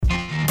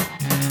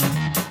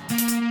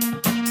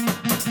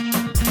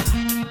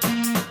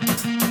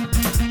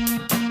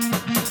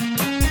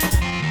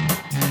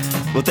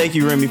Well, thank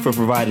you, Remy, for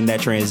providing that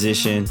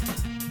transition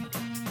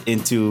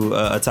into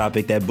a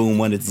topic that Boom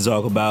wanted to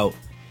talk about,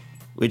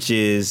 which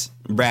is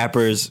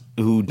rappers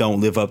who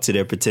don't live up to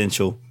their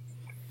potential.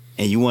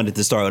 And you wanted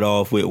to start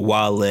off with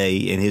Wale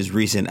and his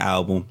recent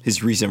album,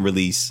 his recent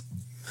release.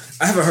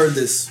 I haven't heard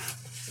this.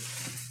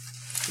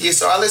 Yeah,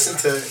 so I listened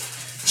to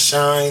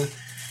Shine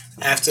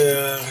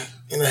after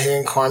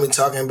hearing Kwame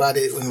talking about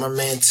it with my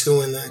man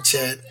Two in the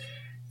chat,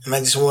 and I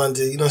just wanted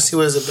to see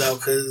what it's about,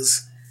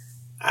 because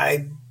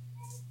I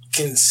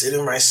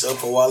consider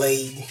myself a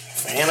Wale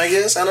fan, I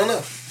guess. I don't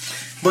know.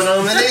 But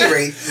at any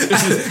rate,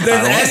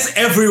 that's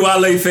every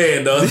Wale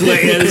fan, though.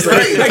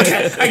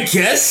 I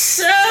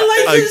guess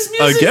I like his music.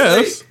 I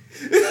guess.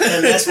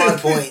 And that's my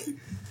point.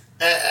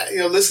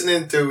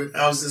 Listening through it,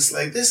 I was just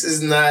like, this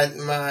is not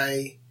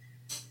my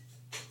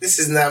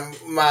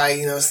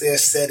the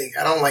aesthetic.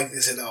 I don't like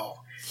this at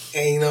all.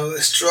 And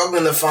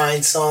struggling to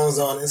find songs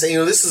on it and say,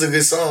 this is a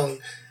good song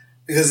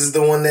because it's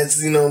the one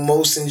that's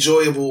most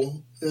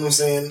enjoyable. You know what I'm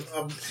saying?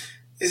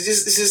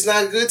 It's just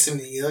not good to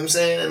me. You know what I'm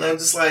saying? And I'm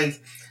just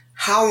like,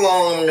 how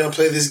long am I gonna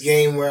play this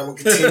game where I'm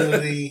gonna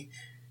continually,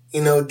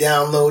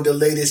 download the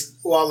latest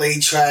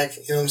Wale track?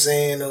 You know what I'm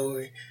saying?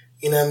 Or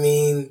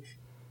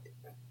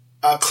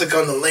I'll click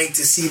on the link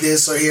to see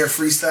this or hear a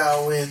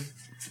freestyle when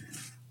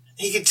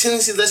he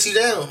continuously lets you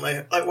down.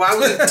 Like why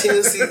would you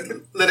continuously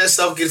let that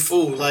stuff get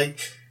fooled? Like,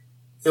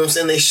 you know what I'm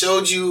saying? They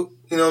showed you,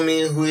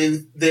 who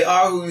they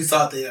are, who you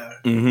thought they are.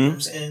 Mm-hmm. You know what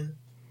I'm saying?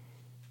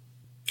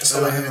 That's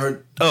all I haven't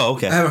heard. Oh,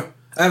 okay. I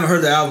haven't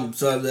heard the album,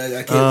 so I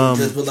can't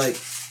do this. But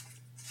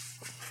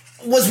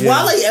was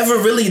Wale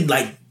ever really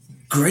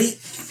great?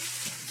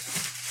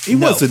 He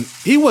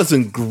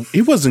wasn't great.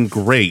 He was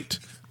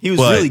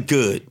really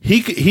good.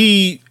 He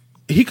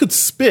could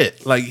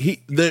spit.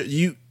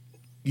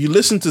 You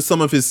listen to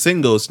some of his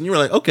singles and you were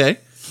like, okay.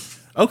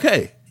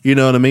 You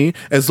know what I mean?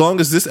 As long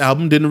as this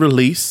album didn't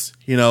release,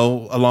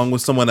 along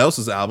with someone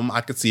else's album,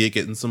 I could see it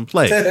getting some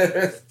play.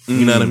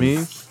 You know what I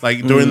mean?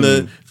 Like during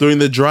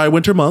the dry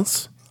winter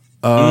months,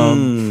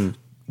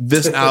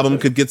 this album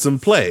could get some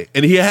play.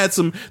 And he had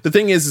some. The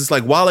thing is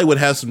like Wale would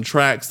have some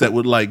tracks that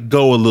would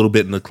go a little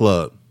bit in the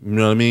club. You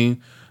know what I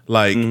mean?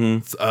 Like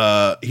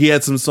he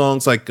had some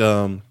songs like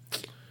the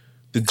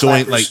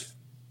joint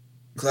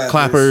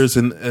Clappers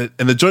and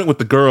the joint with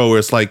the girl where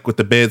it's like with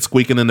the bed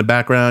squeaking in the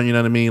background. You know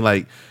what I mean?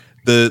 Like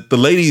the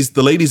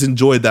ladies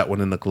enjoyed that one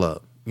in the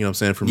club. You know what I'm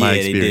saying? From my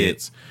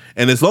experience.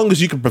 And as long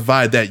as you can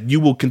provide that, you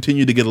will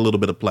continue to get a little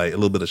bit of play, a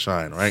little bit of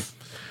shine, right?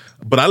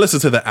 But I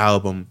listened to the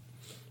album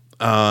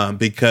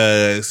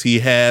because he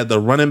had the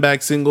Running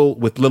Back single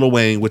with Lil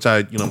Wayne, which I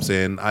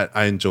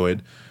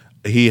enjoyed.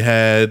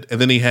 And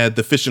then he had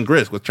the Fish and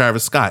Grits with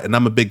Travis Scott, and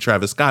I'm a big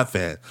Travis Scott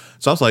fan.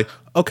 So I was like,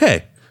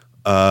 okay,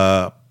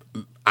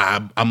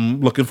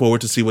 I'm looking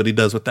forward to see what he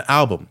does with the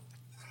album.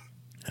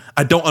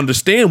 I don't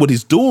understand what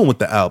he's doing with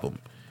the album.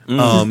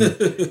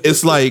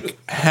 It's like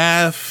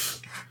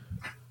half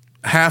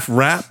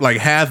rap, like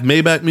half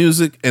Maybach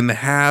music and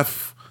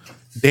half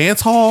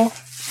dance hall.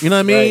 You know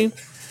what I mean?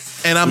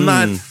 Right. And I'm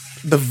not.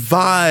 The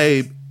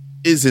vibe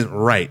isn't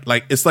right.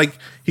 Like it's like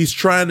he's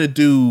trying to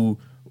do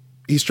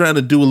a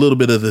little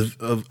bit of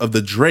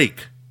the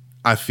Drake.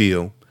 I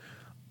feel,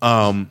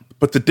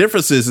 but the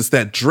difference is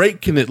that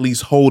Drake can at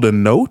least hold a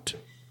note.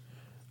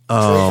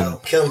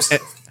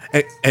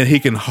 And he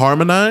can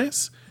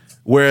harmonize,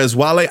 whereas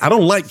Wale, I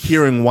don't like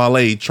hearing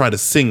Wale try to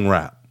sing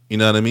rap. You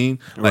know what I mean?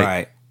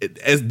 Right.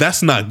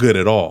 That's not good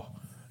at all.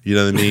 You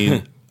know what I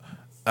mean?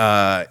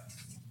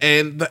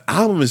 And the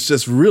album is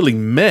just really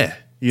meh.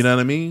 You know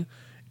what I mean?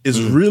 It's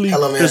really,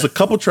 there's a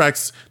couple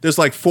tracks, there's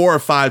like 4 or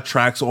 5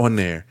 tracks on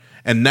there,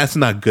 and that's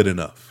not good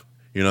enough.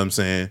 You know what I'm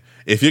saying?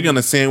 If you're going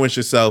to sandwich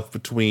yourself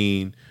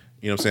between,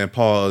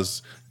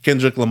 pause,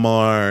 Kendrick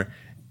Lamar,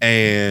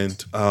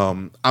 and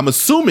I'm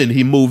assuming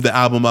he moved the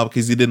album up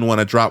because he didn't want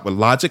to drop with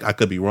Logic. I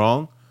could be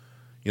wrong.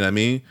 You know what I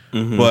mean?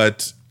 Mm-hmm.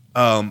 But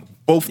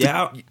both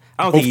I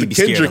don't think he'd be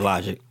scared of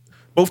Logic.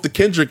 Both the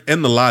Kendrick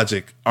and the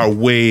Logic are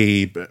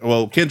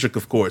Kendrick,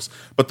 of course,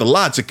 but the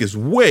Logic is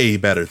way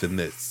better than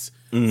this.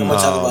 I'm gonna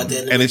talk about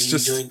that. And it's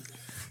just,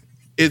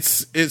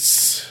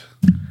 it's,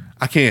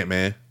 I can't,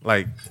 man.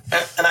 Like,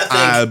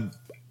 and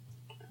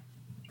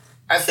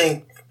I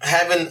think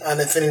having an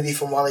affinity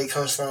from Wale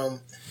comes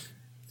from,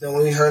 when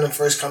we heard him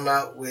first come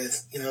out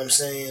with, what I'm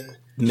saying,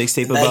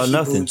 mixtape about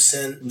nothing, boots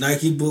and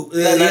Nike boots,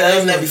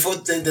 before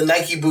the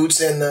Nike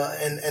boots and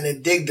the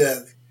Dig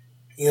Dug,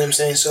 you know what I'm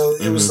saying? So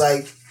it was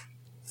like,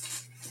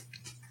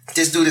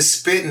 this dude is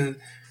spitting,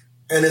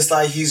 and it's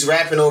like he's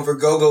rapping over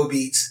go-go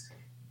beats,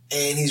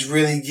 and he's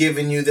really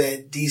giving you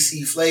that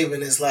DC flavor,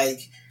 and it's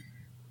like,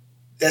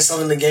 that's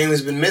something the game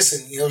has been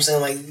missing, you know what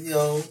I'm saying? Like,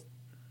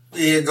 we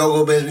hear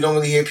go-go bands, we don't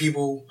really hear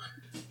people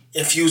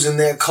infusing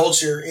their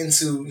culture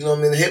into,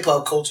 the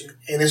hip-hop culture,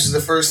 and this is the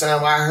first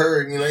time I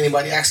heard,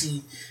 anybody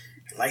actually,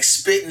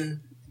 spitting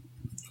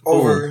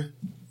over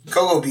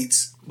go-go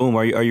beats. Boom,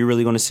 are you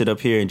really going to sit up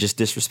here and just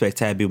disrespect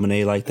Tabby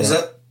Monet like that? What's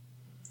up?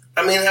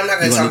 I mean, I'm not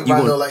going to talk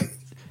about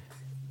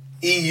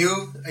EU.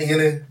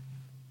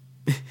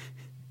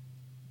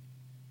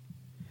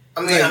 I'm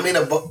I mean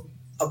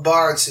a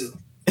bar or two.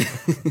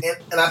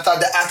 and I thought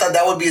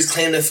that would be his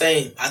claim to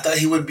fame. I thought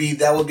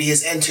that would be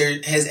his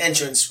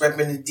entrance,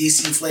 repping the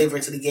DC flavor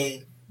into the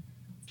game.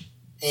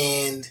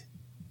 And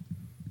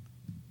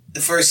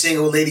the first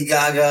single, Lady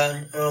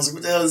Gaga, and I was like,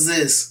 what the hell is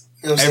this?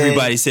 You know what I'm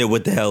Everybody saying? said,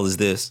 what the hell is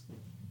this?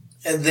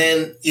 And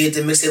then you get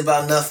the mixtape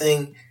about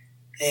nothing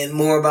and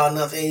more about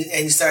nothing,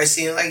 and you start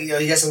seeing like, you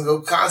got some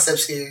good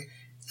concepts here.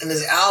 And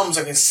his albums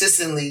are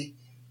consistently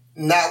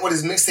not what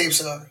his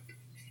mixtapes are.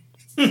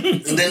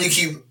 And then you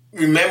keep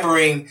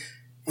remembering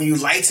when you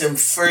liked him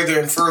further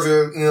and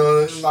further,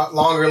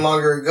 longer and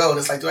longer ago. And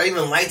it's like, do I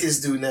even like this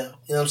dude now?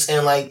 You know what I'm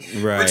saying? Like,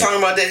 we're talking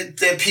about that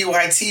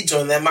PYT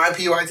joint, that My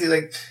PYT.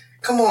 Like,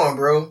 come on,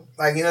 bro.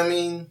 Like, you know what I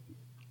mean?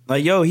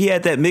 Like, yo, he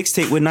had that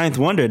mixtape with Ninth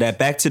Wonder, that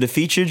Back to the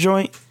Feature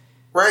joint.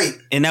 Right.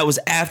 And that was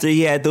after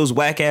he had those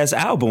whack-ass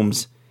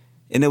albums.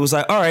 And it was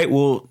like, all right,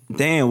 well,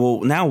 damn,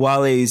 now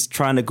Wale's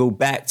trying to go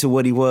back to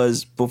what he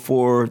was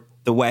before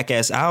the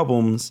whack-ass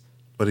albums.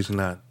 But he's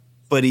not.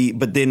 But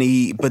then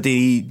he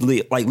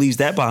like leaves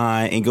that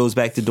behind and goes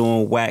back to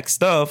doing whack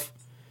stuff.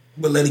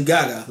 But Lady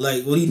Gaga,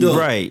 like, what are you doing?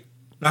 Right.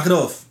 Knock it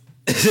off.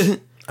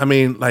 I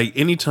mean, like,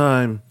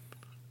 anytime,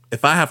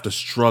 if I have to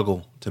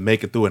struggle to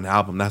make it through an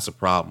album, that's a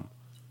problem.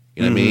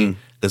 You know what I mean?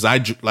 Because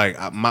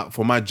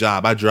for my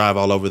job, I drive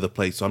all over the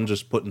place, so I'm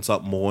just putting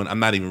something on. I'm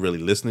not even really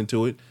listening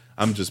to it.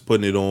 I'm just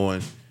putting it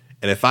on.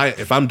 And if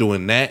I'm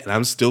doing that and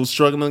I'm still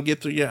struggling to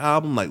get through your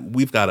album, like,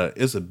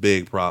 it's a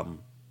big problem.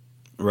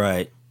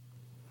 Right.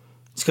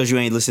 It's because you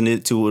ain't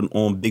listening to it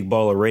on Big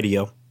Baller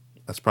Radio.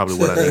 That's probably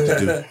what I need to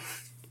do.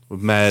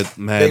 With mad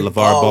Big LeVar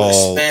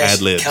Ball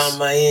ad-libs. Count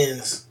my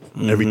ends.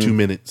 Every 2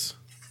 minutes.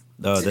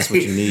 That's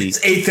what you need. It's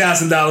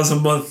 $8,000 a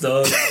month,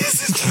 dog.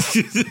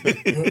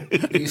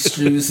 You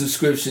streaming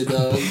subscription,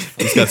 dog.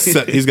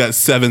 He's got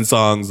 7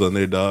 songs on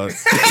there, dog.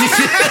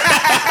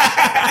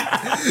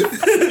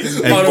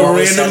 On a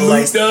random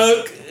loop,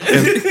 dog.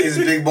 His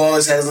Big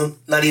Ballers has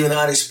not even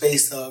outer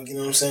space, dog. You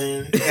know what I'm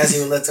saying? It hasn't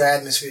even left our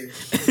atmosphere.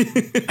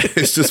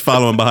 It's just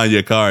following behind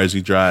your car as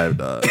you drive,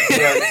 dog.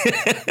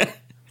 Right.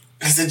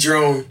 It's a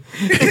drone.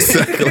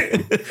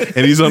 Exactly.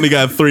 And he's only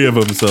got 3 of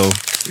them, so.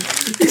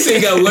 You say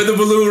you got weather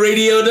balloon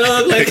radio,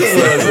 dog? Like, come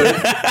on, bro.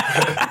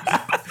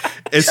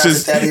 It's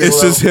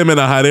just him in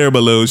a hot air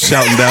balloon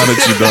shouting down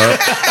at you,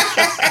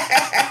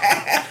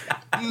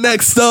 dog.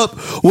 Next up,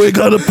 we're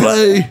gonna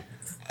play.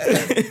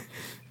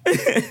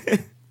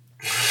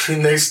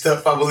 Next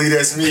up, I believe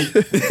that's me.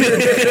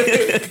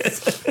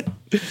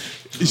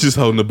 He's just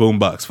holding the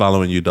boombox,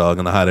 following you, dog,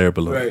 in a hot air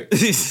balloon. Right.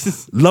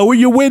 Lower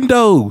your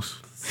windows.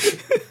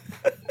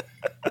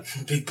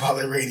 Big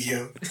Baller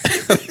Radio.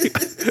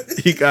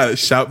 You gotta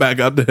shout back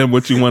up to him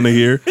what you want to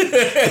hear.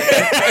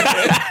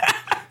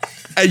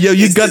 Hey, yo,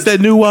 you got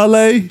that new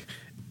Wale?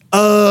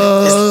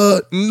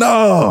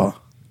 No.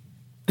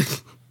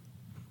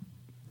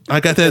 I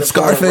got that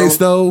Scarface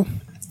though.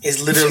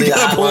 It's literally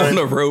on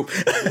the rope.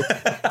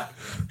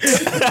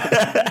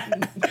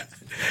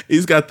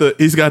 He's got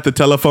the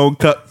telephone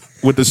cut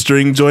with the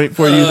string joint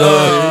for you,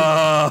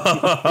 dog.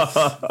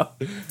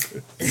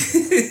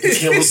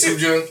 Campbell soup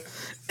joint.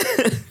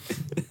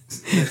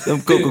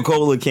 Them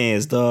Coca-Cola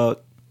cans, dog.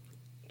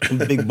 Them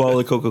Big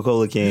Baller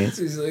Coca-Cola cans.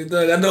 He's like,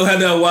 dog, I know how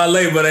that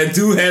Wale, but I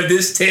do have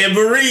this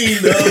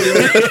tambourine, dog.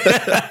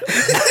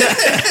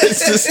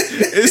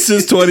 It's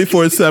just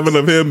 24/7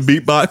 of him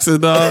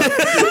beatboxing, dog.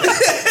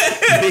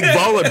 Big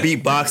Baller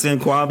beatboxing,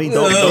 Kwame.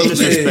 Don't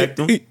disrespect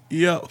him.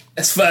 Yo,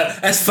 That's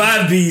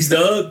 5 B's,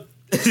 dog.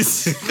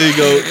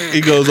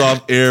 he goes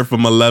off air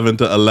from 11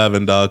 to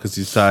 11, dog, because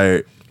he's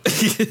tired.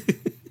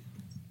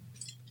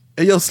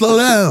 Hey, yo, slow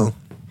down.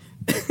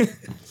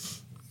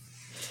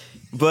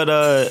 But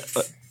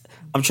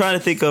I'm trying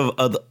to think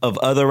of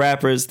other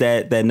rappers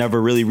that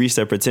never really reached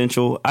their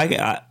potential. I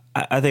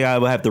think I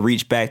would have to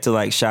reach back to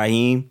like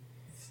Shaheem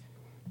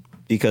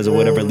because of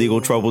whatever legal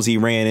troubles he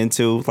ran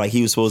into. Like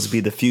he was supposed to be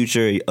the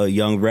future, a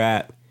young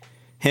rap.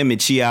 Him and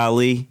Chi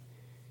Ali,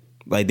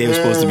 like they were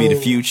supposed to be the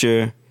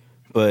future,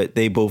 but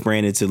they both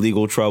ran into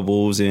legal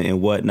troubles and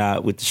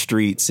whatnot with the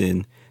streets,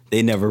 and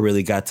they never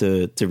really got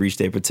to reach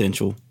their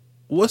potential.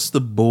 What's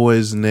the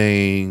boy's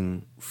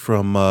name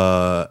from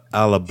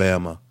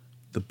Alabama?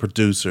 The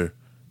producer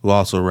who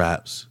also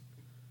raps.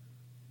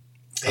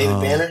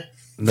 David Banner?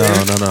 No.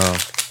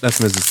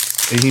 That's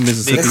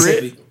Mississippi. Big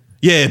Crit?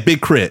 Yeah, Big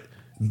Crit.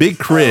 Big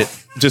Crit,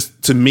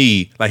 just to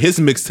me, like his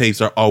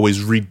mixtapes are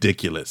always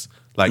ridiculous.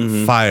 Like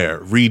fire,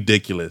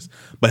 ridiculous.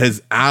 But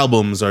his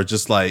albums are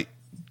just like,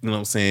 you know what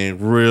I'm saying,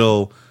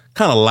 real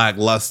kind of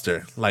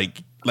lackluster.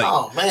 Like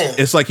Oh man.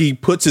 it's like he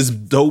puts his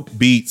dope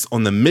beats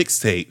on the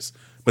mixtapes,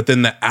 but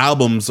then the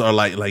albums are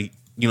like you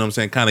know what I'm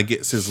saying, kind of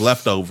gets his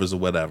leftovers or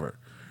whatever.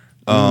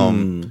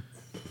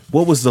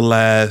 What was the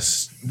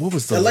last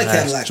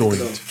Cadillac, joint?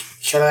 though.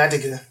 Cadillac.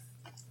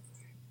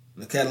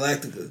 The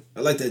Cadillactica.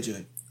 I like that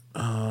joint.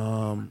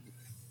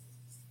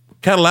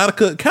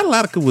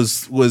 Cadillac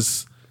was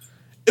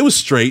it was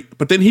straight,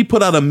 but then he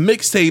put out a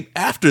mixtape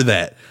after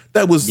that.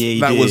 That was fire.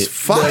 That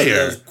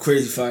was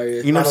crazy fire.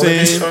 You know what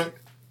I'm saying?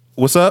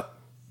 What's up?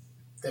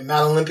 That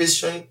Mount Olympus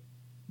joint?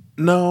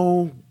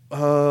 No.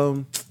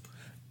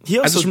 He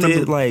also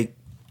did like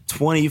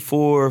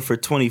 24 for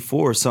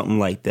 24 or something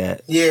like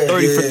that. Yeah,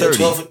 30 for 30.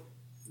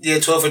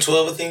 12 for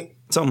 12, I think.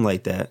 Something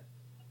like that.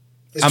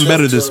 I'm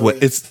better this way.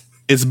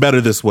 It's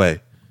better this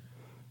way.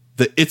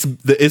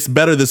 It's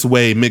better this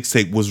way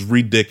mixtape was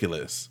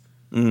ridiculous.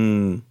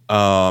 And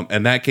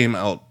that came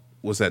out,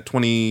 was that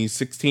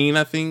 2016,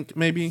 I think,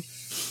 maybe?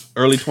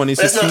 Early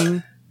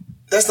 2016?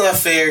 That's not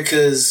fair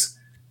because,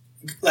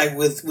 like,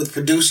 with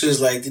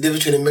producers, like, the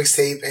difference between a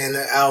mixtape and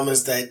an album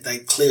is that,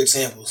 like, cleared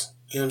samples.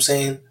 You know what I'm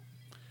saying?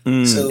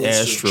 So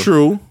that's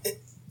true.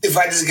 If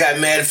I just got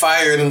mad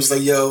fire and it was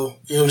like, yo,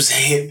 you know what I'm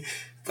saying?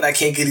 But I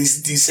can't get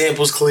these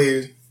samples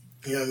cleared.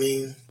 You know what I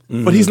mean?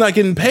 But he's not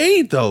getting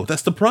paid, though.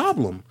 That's the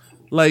problem.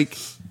 Like,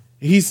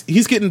 he's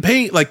getting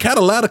paid. Like,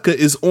 Catalytica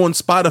is on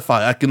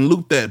Spotify. I can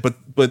loop that, but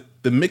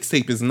the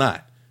mixtape is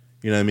not.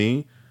 You know what I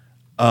mean?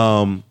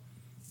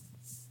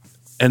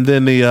 And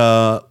then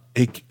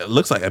it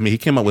looks like, I mean, he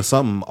came up with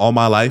something, All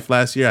My Life,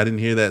 last year. I didn't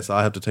hear that, so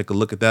I have to take a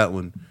look at that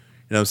one.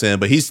 You know what I'm saying?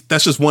 But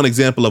that's just one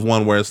example of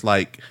one where it's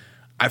like,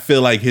 I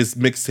feel like his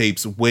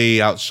mixtapes way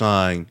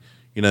outshine,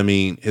 you know what I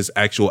mean, his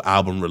actual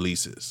album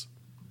releases.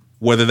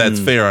 Whether that's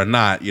fair or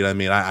not, you know what I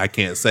mean, I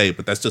can't say,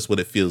 but that's just what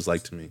it feels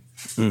like to me.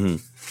 Man,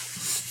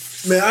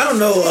 I don't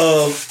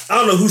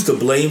know who's to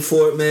blame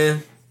for it,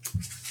 man.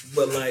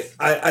 But like,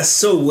 I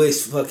so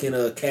wish fucking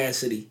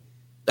Cassidy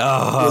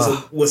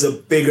was a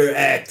bigger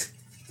act.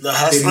 The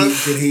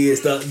Hustler? Than he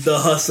is the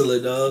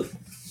Hustler, dog.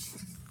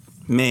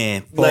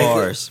 Man,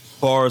 bars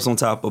on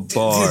top of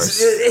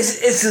bars.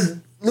 It's just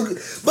look,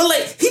 but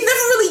like he never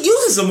really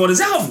uses them on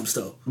his albums,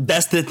 though.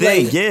 That's the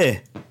thing, like, yeah.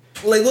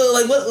 What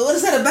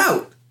is that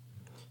about?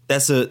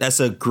 That's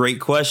a great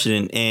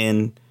question,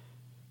 and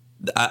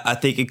I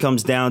think it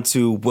comes down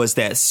to, was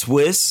that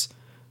Swiss?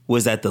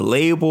 Was that the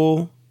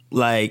label?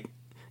 Like,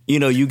 you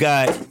know, you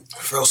got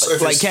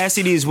like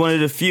Cassidy is one of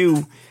the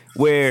few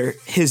where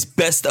his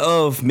best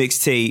of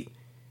mixtape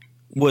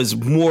was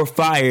more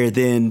fire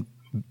than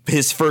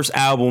his first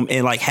album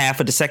and like half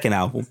of the second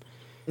album.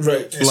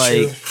 Right. That's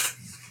like true.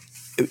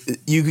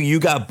 you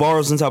got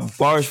bars on top of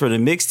bars for the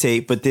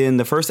mixtape, but then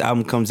the first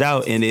album comes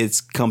out and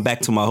it's Come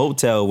Back to My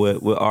Hotel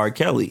with R.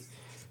 Kelly.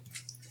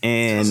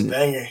 And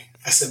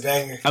that's a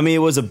banger. I mean, it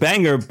was a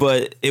banger,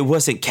 but it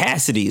wasn't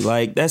Cassidy.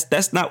 Like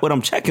that's not what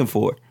I'm checking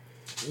for.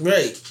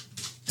 Right.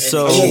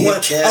 So I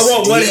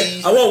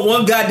want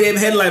one goddamn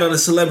headlight on a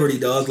celebrity,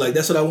 dog. Like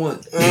that's what I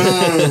want.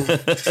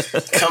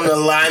 Come to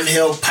Lime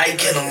Hill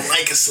Pike and I'm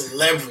like a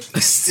celebrity.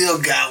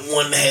 Still got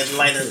one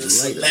headlight on a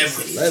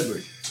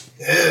celebrity.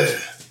 Yeah.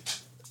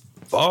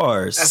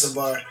 Bars. That's a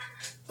bar.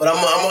 But I'm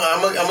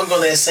gonna go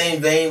in that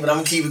same vein, but I'm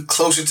gonna keep it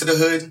closer to the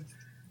hood.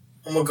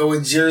 I'm gonna go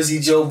with Jersey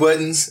Joe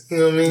Buttons. You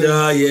know what I mean?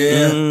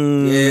 Yeah.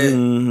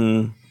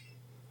 Mm-hmm.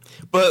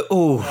 But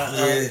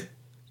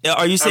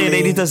are you saying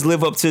that he does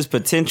live up to his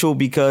potential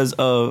because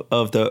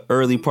of the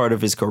early part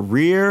of his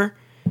career?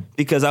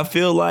 Because I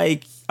feel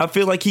like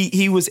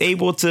he was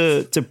able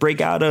to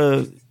break out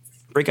of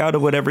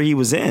whatever he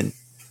was in.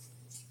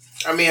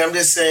 I mean, I'm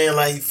just saying,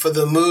 like, for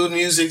the mood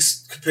music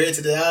compared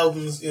to the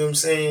albums, you know what I'm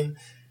saying?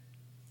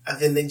 I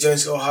think the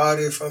joints go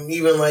harder from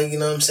even, like, you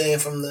know what I'm saying,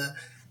 from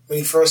when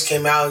he first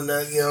came out, and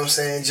you know what I'm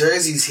saying,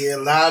 Jersey's here,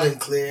 loud and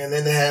clear, and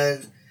then they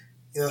have,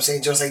 you know what I'm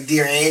saying, joints like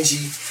Dear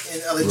Angie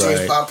and other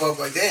joints pop up,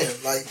 like,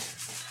 damn, like,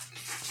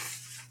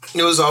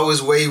 it was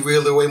always way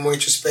realer, way more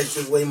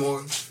introspective, way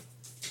more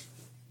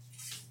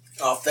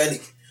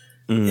authentic,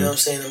 you know what I'm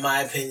saying, in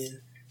my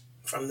opinion,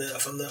 from the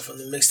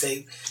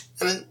mixtape.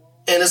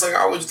 And it's like, I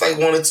always like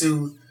wanted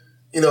to,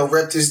 you know,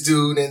 rep this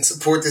dude and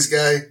support this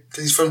guy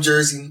because he's from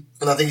Jersey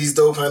and I think he's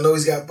dope and I know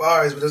he's got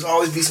bars, but there's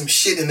always be some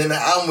shit and then the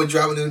album would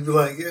drop and it would be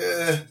like,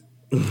 yeah.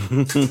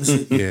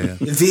 Yeah.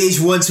 The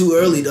VH1 too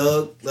early,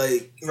 dog.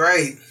 Like,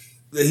 right.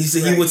 He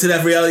said he went to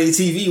that reality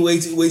TV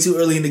way too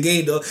early in the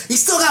game, dog. He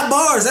still got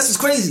bars. That's what's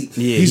crazy.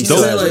 Yeah, he's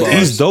dope.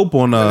 He's dope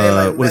on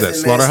what is that,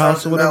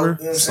 Slaughterhouse or whatever?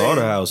 You know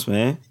Slaughterhouse,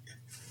 man.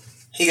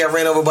 He got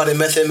ran over by the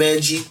Method Man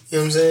G. You know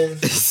what I'm saying?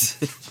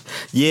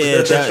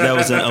 Yeah, that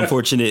was an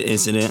unfortunate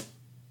incident.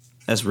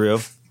 That's real.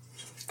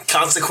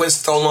 Consequence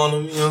stole on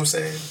him. You know what I'm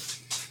saying?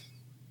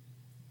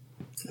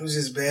 It was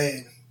just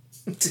bad.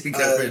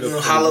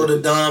 Hollow the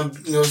Dom.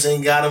 You know what I'm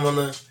saying? Got him on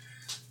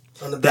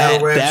the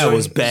battle rap. That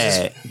was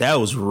bad. That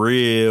was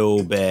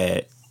real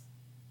bad.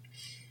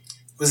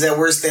 Was that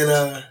worse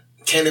than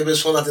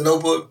Cannabis pulling out the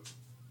Notebook?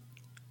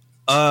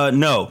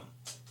 No.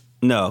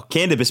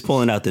 Cannabis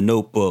pulling out the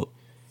Notebook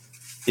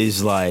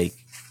is like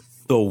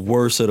the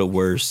worst of the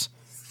worst.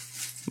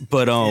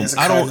 But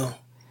I don't.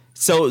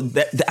 So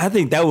I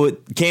think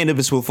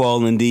Cannabis would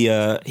fall in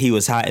the he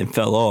was hot and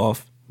fell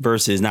off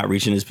versus not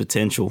reaching his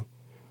potential.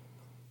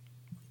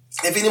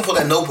 If he didn't pull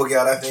that Notebook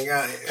out, I think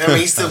I mean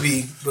he'd still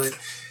be, but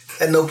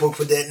that Notebook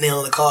put that nail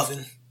in the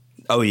coffin.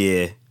 Oh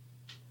yeah.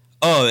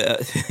 Oh,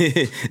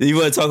 you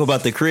want to talk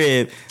about the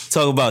crib?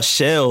 Talk about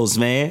Shells,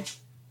 man.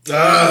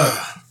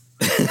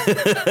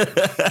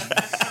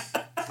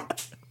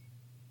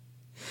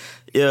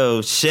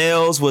 Yo,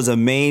 Shells was a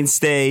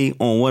mainstay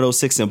on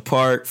 106 &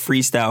 Park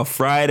Freestyle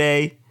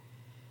Friday.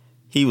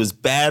 He was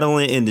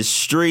battling in the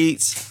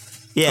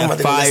streets. He had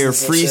fire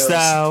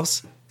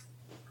freestyles.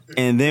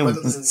 And then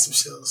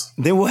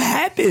what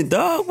happened,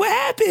 dog? What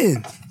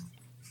happened?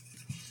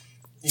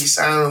 He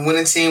signed on a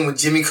winning team with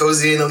Jimmy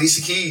Cozy and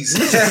Alicia Keys.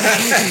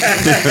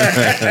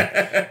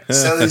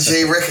 Selling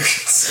J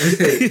Records.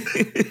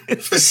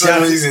 For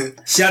some reason.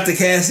 Shout to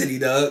Cassidy,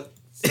 dog.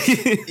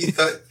 He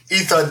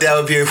thought that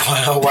would be a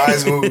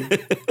wise move.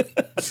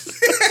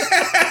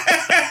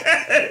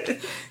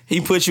 He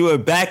put you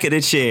in back of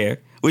the chair,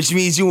 which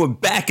means you in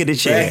back of the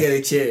chair. Back of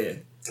the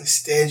chair.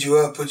 Stand you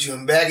up, put you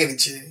in back of the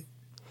chair.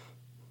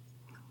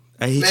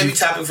 Maybe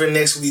topic for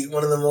next week.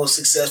 One of the most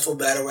successful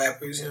battle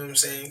rappers. You know what I'm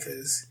saying?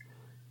 Because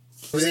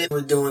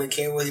we're doing it,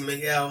 can't really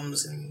make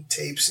albums and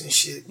tapes and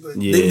shit. But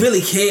they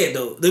really can't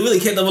though. They really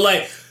can't though. But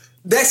like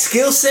that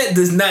skill set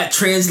does not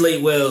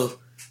translate well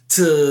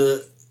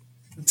to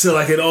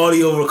like an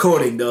audio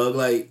recording, dog.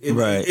 Like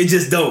it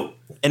just don't.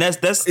 And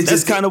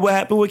that's kind of what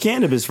happened with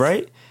Cannabis,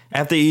 right?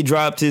 After he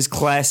dropped his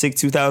classic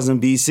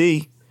 2000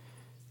 BC,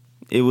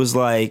 it was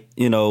like,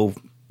 you know,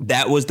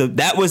 that was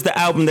the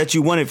album that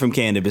you wanted from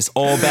Cannabis,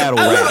 all battle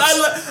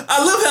raps.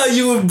 I love how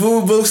you and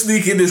Boom both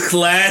sneak in this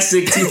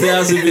classic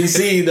 2000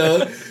 BC,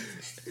 dog.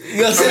 You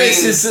know what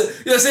I'm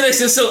saying? That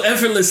shit so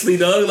effortlessly,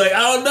 dog. Like,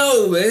 I don't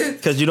know, man.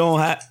 Because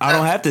I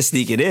don't have to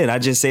sneak it in. I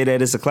just say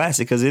that it's a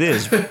classic because it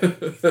is.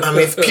 I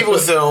mean, people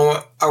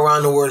throw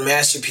around the word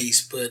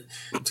masterpiece, but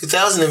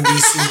 2000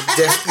 BC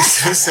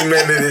definitely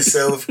cemented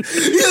itself. You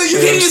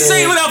can't even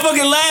say it without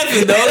fucking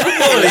laughing, dog.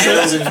 Come on,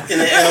 in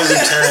the annals of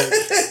time.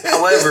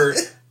 However,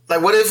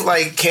 like, what if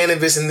like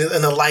Cannabis and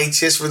the Light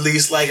just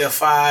released like a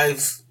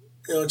 5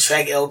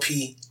 track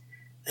LP?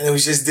 And it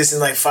was just dissing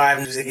like 5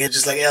 music,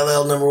 just like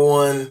LL number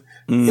 1.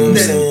 You know what I'm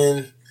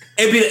saying?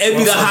 It'd be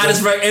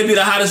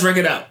the hottest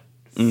record out.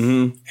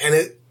 Mm-hmm. And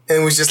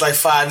it was just like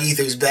 5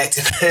 ethers back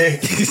to back.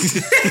 It'd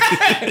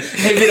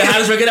be the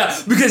hottest record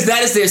out because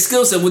that is their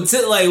skill set.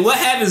 Like what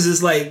happens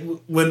is like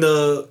when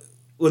the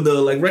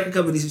like record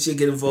companies and shit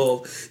get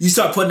involved, you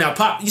start putting out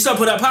pop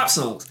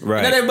songs.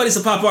 Right. Not everybody's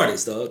a pop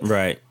artist, dog.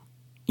 Right.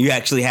 You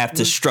actually have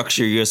to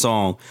structure your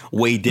song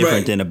way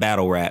different than a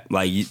battle rap.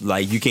 Like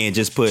you can't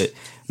just put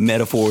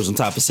metaphors on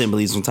top of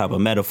similes on top of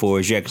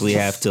metaphors. You actually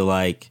have to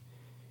like...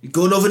 You're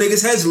going over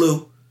niggas' heads,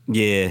 Lou.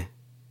 Yeah.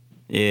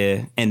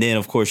 Yeah. And then,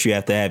 of course, you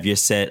have to have your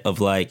set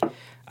of like,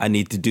 I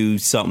need to do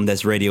something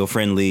that's radio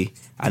friendly.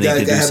 I need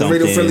to do something...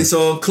 radio friendly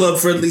song, club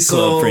friendly song.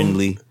 Club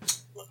friendly.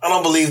 I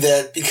don't believe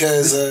that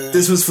because...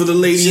 this was for the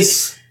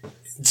ladies.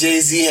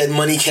 Jay-Z had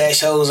Money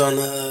Cash Hoes on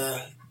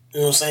the... You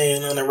know what I'm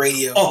saying? On the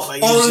radio. Oh,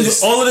 like,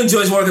 all of them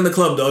joints work in the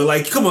club, though.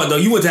 Like, come on, though.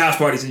 You went to house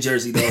parties in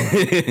Jersey,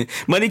 though.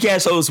 Money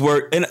Cash Hoes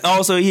work. And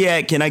also, he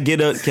had Can I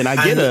Get a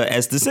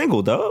as the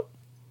single, dog.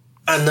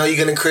 I know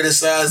you're going to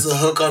criticize the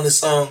hook on the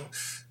song,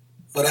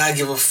 but I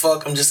give a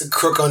fuck. I'm just a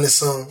crook on this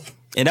song.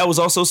 And that was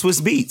also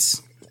Swiss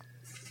Beats.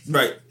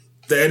 Right.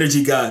 The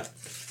energy god.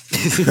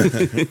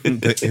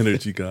 The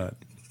energy god.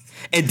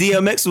 And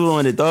DMX was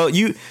on it, dog.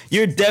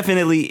 You're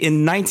definitely,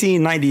 in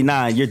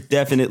 1999, you're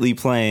definitely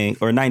playing,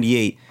 or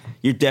 98,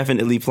 you're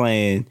definitely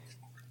playing.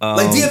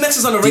 Like DMX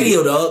is on the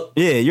radio, dog.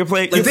 Yeah, you're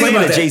playing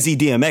a Jay-Z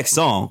DMX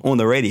song on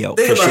the radio.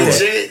 Think for about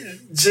sure.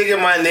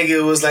 Jigga My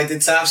Nigga was like the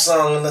top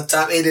song on the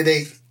top 8 of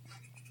 8.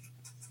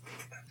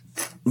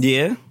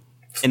 Yeah.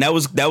 And that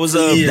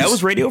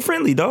was radio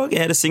friendly, dog. It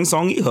had a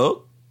sing-songy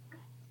hook.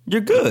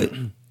 You're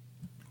good.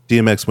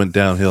 DMX went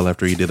downhill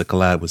after he did a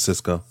collab with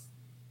Cisco.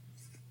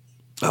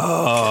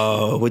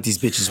 Oh, what these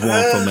bitches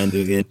want from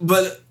Mendigan.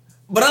 But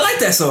I like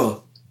that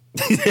song.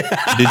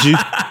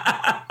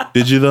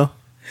 Did you though?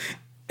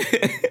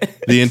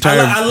 The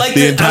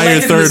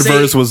entire third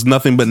verse was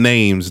nothing but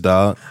names,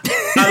 dog.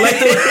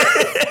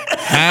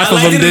 Half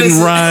of them didn't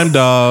rhyme,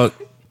 dog.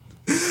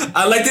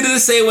 I liked it in the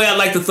same way I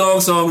like the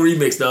Thong Song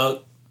remix,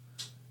 dog.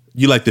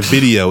 You like the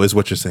video, is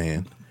what you're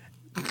saying.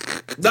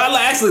 No,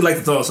 I actually like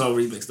the Thong Song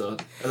remix,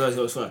 dog. I thought it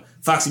was fun.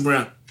 Foxy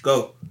Brown,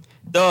 go.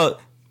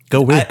 Dog.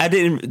 Go with. I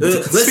didn't.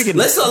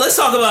 Let's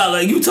talk about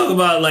like you talk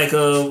about like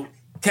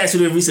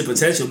catching their recent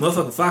potential,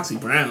 motherfucking Foxy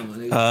Brown.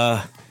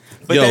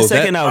 But that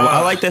second album,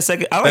 I like that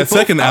second. That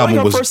second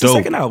album was dope.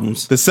 Second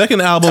albums. The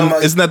second album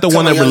isn't that the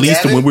one that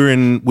released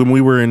when we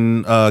were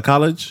in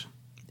college?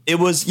 It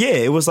was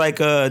like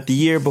the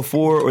year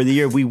before or the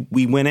year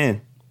we went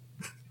in.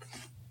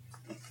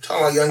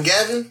 Talking about Young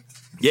Gavin?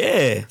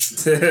 Yeah,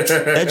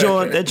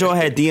 that joint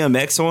had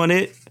DMX on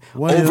it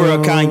over a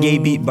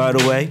Kanye beat, by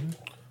the way.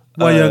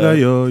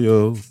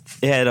 Yo.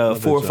 It had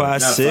 4,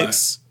 5,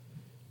 6.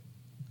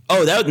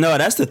 Oh,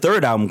 that's the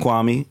third album,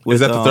 Kwame. Is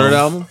that the third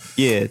album?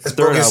 Yeah, the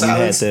third album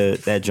had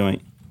that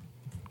joint.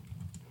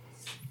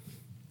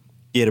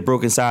 Yeah, the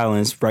Broken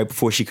Silence right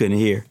before she couldn't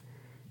hear.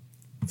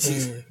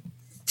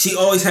 She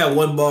always had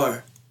one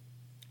bar.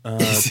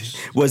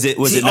 Was it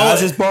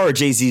Nas's bar or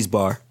Jay-Z's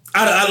bar?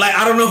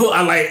 I don't know who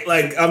I like.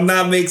 Like I'm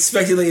not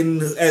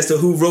speculating as to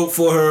who wrote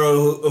for her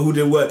or who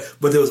did what,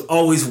 but there was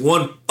always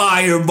one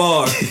fire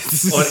bar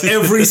on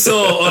every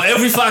song, on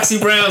every Foxy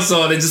Brown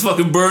song that just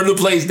fucking burned the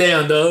place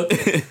down, dog.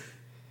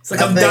 It's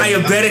like I'm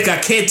diabetic. I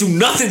can't do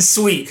nothing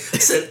sweet. I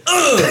said,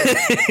 ugh.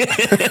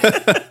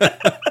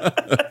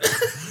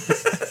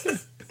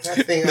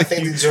 I think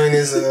the joint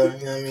is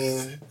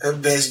her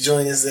best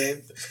joint is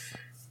a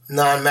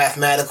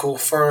non-mathematical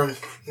firm.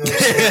 You know what I'm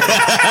saying?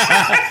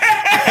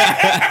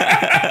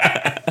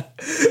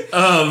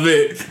 Oh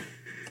man.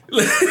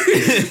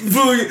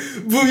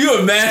 Boo, you're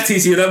a math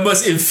teacher. That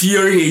must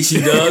infuriate you,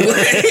 dog.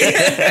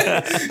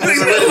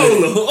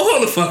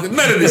 Hold the fuck.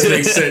 None of this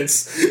makes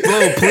sense.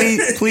 Boo,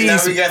 please. Now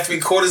we got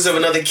 3/4 of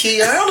another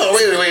key. I don't know.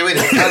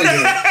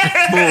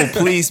 Wait. Boo,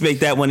 please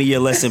make that one of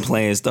your lesson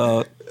plans,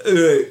 dog.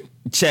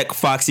 Check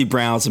Foxy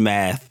Brown's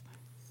math.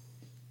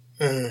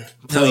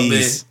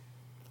 Please. Oh,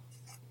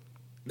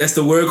 that's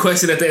the word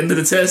question at the end of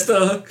the test,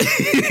 dog.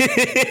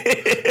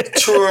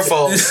 True or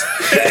false?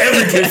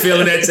 Every kid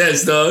failing that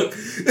test, dog.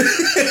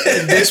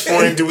 At this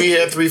point, do we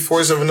have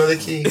 3/4 of another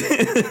key?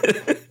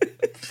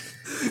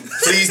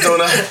 Please do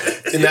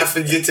not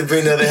forget to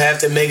bring the other half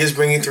that Mega's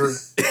bringing through.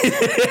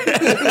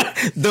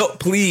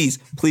 Please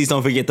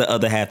don't forget the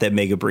other half that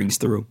Mega brings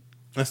through.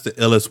 That's the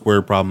illest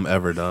word problem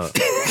ever, dog.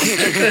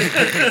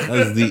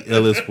 That's the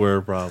illest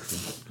word problem.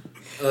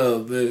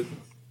 Oh man.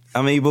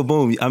 I mean, but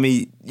boom. I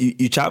mean,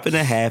 you chop it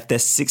in half.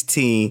 That's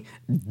 16.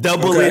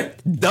 Double it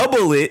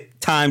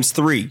times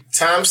 3.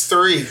 Times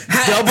 3.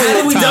 How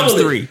do we double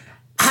it?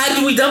 How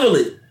do we double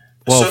it?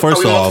 Well,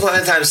 first off,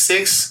 multiplying times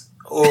 6,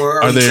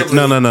 or are there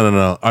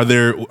no? Are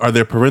there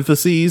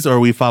parentheses, or are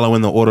we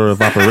following the order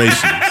of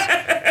operations?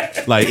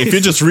 Like, if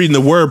you're just reading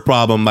the word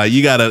problem, like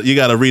you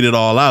gotta read it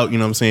all out. You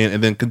know what I'm saying,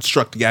 and then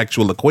construct the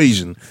actual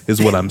equation. Is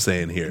what I'm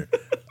saying here.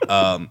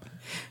 Right?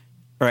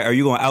 Are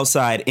you going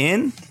outside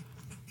in?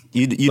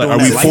 You like, don't are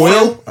we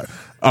foil?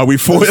 Are we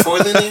foil?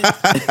 Foiling it?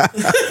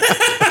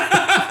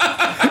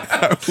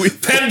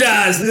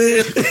 PEMDAS.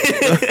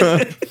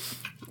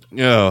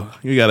 Yo,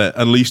 you gotta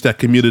unleash that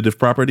commutative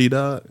property,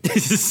 dog.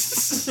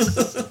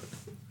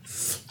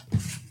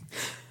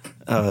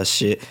 Oh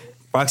shit.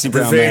 Foxy At the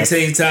Brown very math.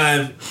 same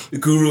time, the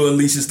guru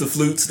unleashes the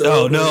flutes.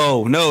 Oh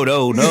no.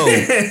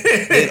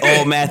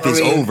 All math is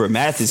over.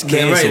 Math is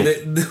canceled.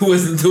 Right.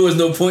 There was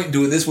no point in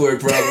doing this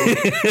word problem.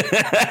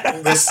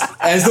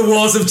 As the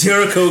walls of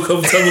Jericho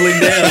come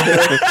tumbling down.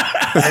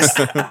 That's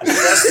the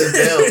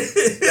bell.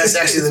 That's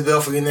actually the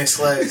bell for your next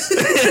class.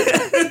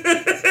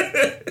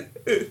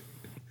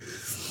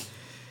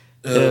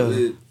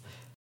 $100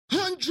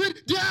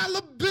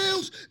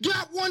 bills,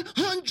 got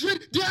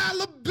 $100 bills, got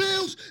 $100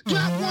 bills,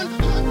 got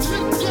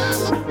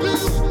 $100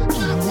 bills,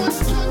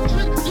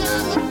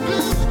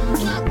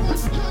 got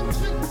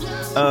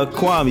 $100.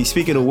 Kwame,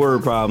 speaking of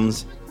word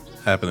problems,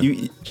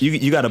 Happening.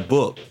 You got a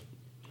book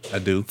I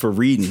do. for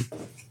reading.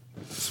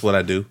 That's what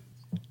I do.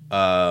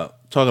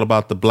 Talking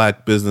about the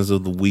Black Business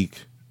of the Week.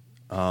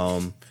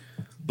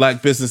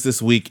 Black Business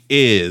this week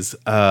is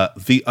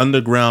The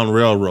Underground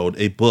Railroad,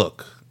 a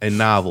book, a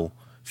novel,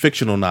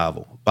 fictional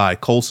novel by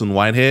Colson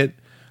Whitehead.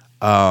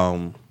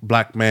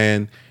 Black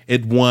man.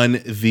 It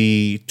won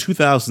the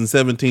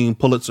 2017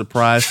 Pulitzer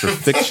Prize for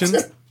fiction.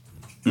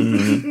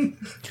 I'm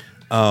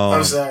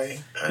sorry.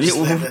 I'm just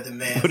laughing at the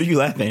man. What are you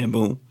laughing at,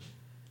 Boom?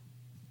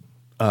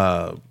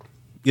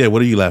 Yeah,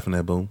 what are you laughing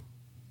at, Boom?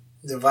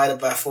 Divided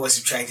by 4,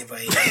 subtracted by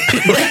 8.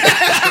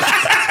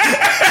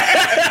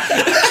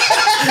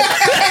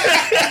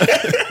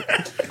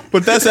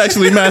 But that's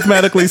actually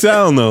mathematically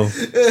sound, though.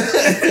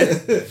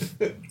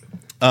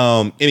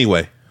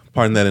 Anyway,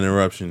 pardon that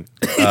interruption.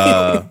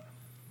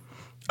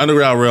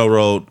 Underground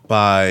Railroad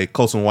by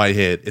Colson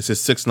Whitehead. It's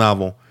his 6th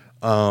novel.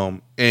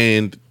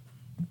 And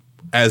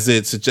as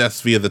it suggests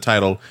via the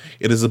title,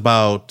 it is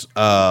about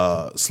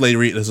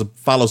slavery. It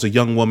follows a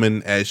young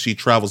woman as she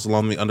travels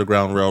along the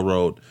Underground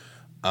Railroad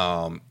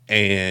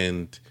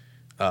and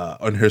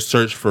on her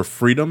search for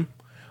freedom.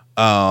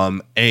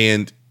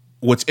 And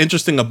what's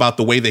interesting about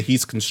the way that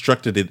he's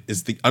constructed it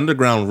is the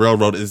Underground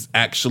Railroad is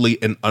actually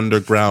an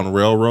underground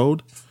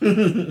railroad.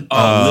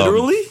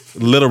 Literally?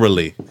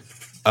 Literally.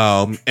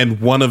 And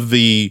one of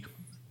the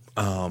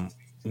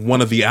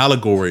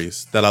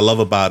allegories that I love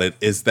about it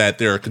is that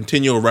there are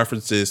continual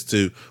references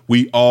to,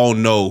 we all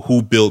know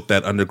who built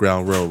that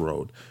Underground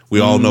Railroad. We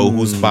all know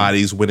whose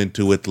bodies went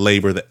into it, the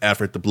labor, the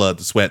effort, the blood,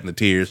 the sweat, and the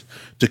tears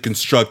to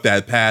construct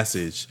that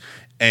passage.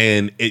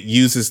 And it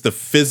uses the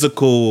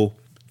physical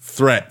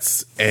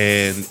threats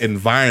and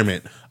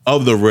environment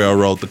of the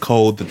railroad, the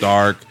cold, the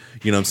dark,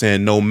 you know what I'm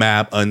saying, no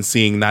map,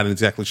 unseeing, not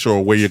exactly sure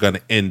where you're going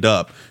to end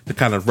up, to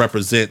kind of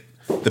represent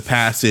the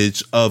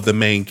passage of the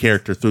main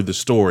character through the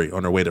story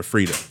on her way to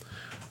freedom.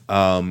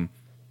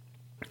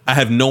 I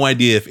have no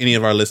idea if any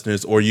of our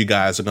listeners or you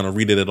guys are going to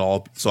read it at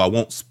all, so I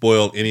won't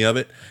spoil any of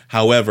it.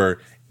 However,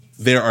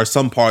 there are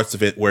some parts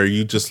of it where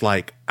you just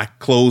like, I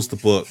closed the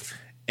book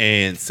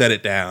and set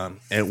it down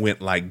and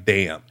went like,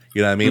 damn.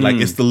 You know what I mean? Like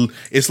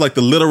it's like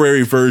the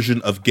literary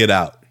version of Get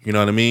Out. You know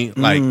what I mean?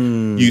 Like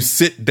you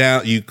sit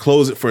down, you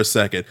close it for a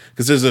second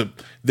because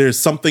there's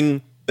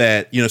something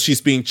that, you know,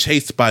 she's being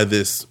chased by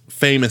this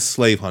famous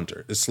slave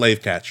hunter, this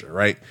slave catcher,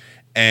 right?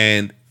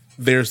 And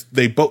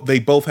they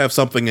both have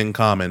something in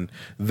common,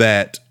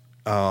 that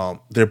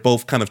they're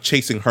both kind of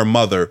chasing her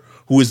mother,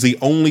 who is the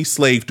only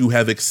slave to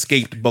have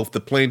escaped both the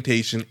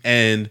plantation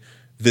and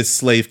this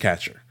slave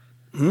catcher.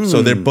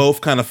 So they're both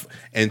kind of,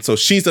 and so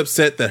she's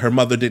upset that her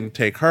mother didn't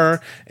take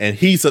her, and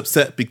he's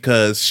upset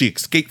because she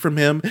escaped from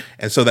him.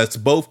 And so that's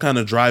both kind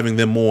of driving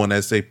them on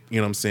as they, you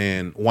know what I'm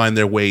saying, wind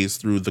their ways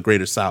through the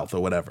greater South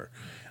or whatever.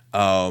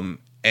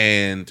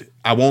 And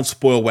I won't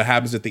spoil what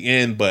happens at the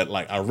end, but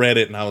like I read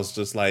it and I was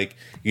just like,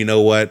 you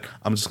know what?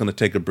 I'm just going to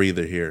take a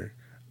breather here.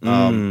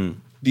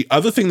 The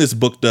other thing this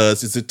book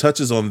does is it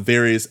touches on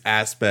various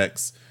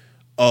aspects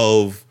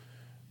of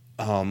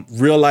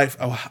real life.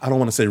 Oh, I don't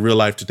want to say real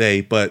life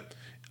today, but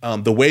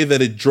the way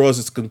that it draws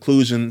its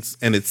conclusions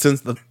and it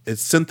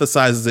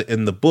synthesizes it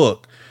in the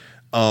book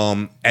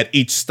at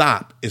each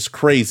stop is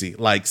crazy.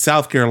 Like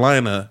South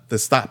Carolina, the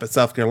stop at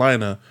South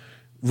Carolina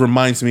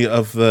reminds me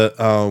of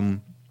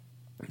the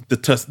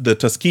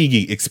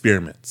Tuskegee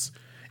experiments,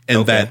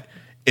 and that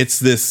it's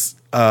this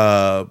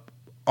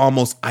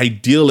almost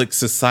idyllic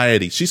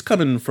society. She's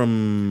coming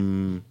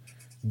from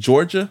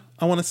Georgia,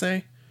 I want to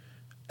say.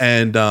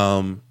 And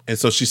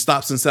so she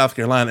stops in South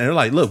Carolina, and they're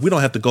like, look, we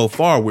don't have to go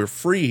far. We're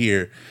free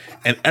here.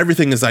 And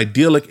everything is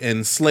idyllic,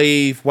 and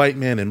slave, white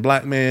man and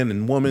black man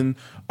and woman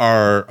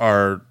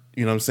are,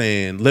 you know what I'm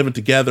saying, living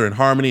together in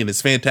harmony, and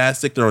it's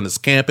fantastic. They're on this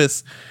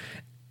campus.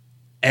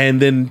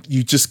 And then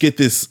you just get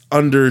this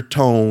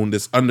undertone,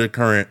 this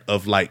undercurrent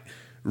of like,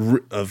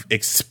 of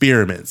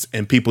experiments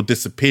and people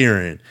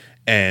disappearing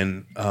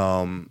and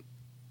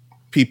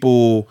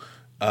people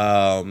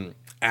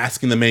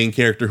asking the main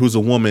character, who's a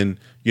woman,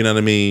 you know what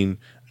I mean,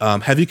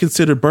 have you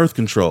considered birth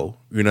control?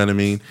 You know what I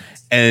mean?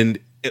 And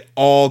it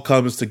all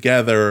comes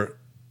together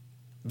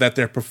that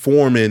they're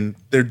performing,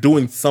 they're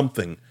doing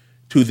something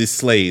to these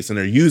slaves and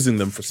they're using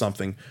them for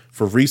something,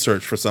 for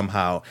research, for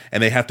somehow,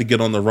 and they have to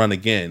get on the run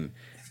again.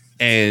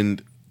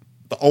 And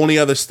the only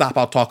other stop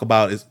I'll talk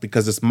about is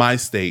because it's my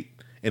state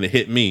and it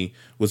hit me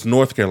was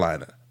North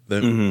Carolina.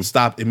 The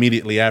stop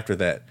immediately after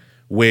that,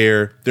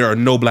 where there are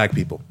no black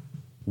people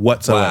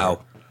whatsoever.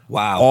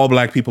 Wow. All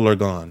black people are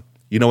gone.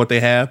 You know what they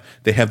have?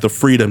 They have the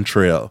Freedom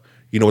Trail.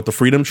 You know what the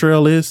Freedom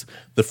Trail is?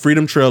 The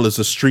Freedom Trail is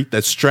a street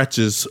that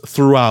stretches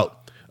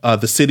throughout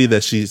the city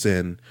that she's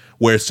in,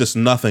 where it's just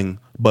nothing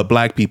but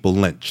black people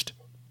lynched,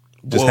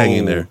 just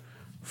hanging there.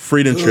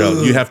 Freedom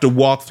Trail. You have to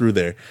walk through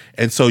there.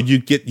 And so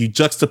you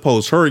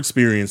juxtapose her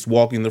experience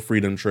walking the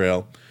Freedom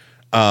Trail.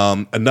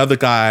 Another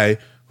guy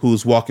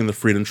who's walking the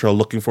Freedom Trail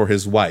looking for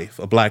his wife,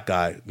 a black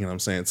guy, you know what I'm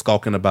saying,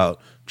 skulking about,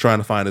 trying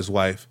to find his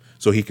wife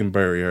so he can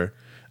bury her.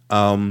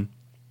 And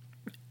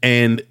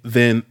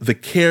then the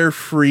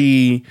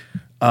carefree,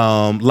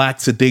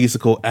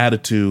 lackadaisical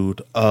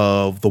attitude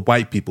of the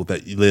white people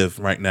that live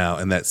right now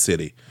in that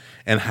city,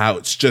 and how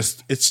it's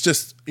just,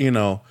 you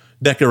know,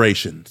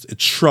 decorations,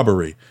 it's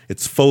shrubbery,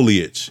 it's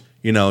foliage,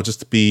 you know, just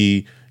to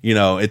be, you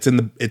know, it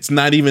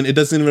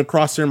doesn't even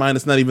cross their mind.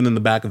 It's not even in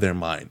the back of their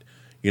mind.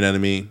 You know what I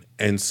mean?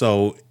 And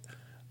so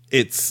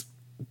it's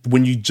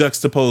when you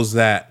juxtapose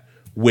that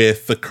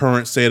with the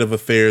current state of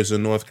affairs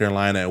in North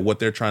Carolina and what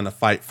they're trying to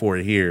fight for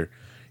here,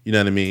 you know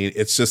what I mean?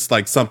 It's just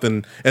like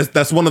something,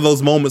 that's one of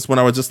those moments when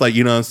I was just like,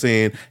 you know what I'm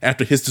saying?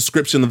 After his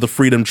description of the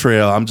Freedom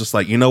Trail, I'm just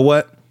like, you know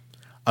what?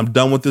 I'm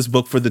done with this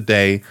book for the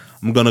day.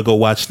 I'm going to go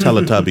watch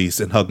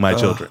Teletubbies and hug my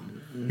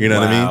children. You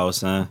know what I mean? Wow,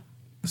 son.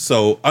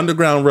 So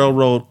Underground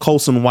Railroad,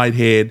 Colson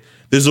Whitehead.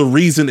 There's a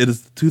reason it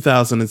is the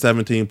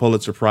 2017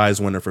 Pulitzer Prize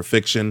winner for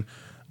fiction.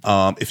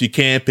 If you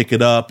can, pick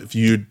it up.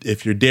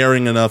 If you're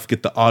daring enough,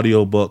 get the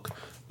audiobook.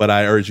 But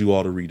I urge you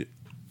all to read it.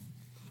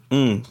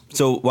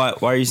 So why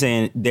are you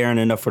saying daring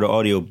enough for the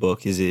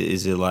audiobook? Is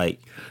it like,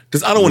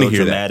 because I don't want to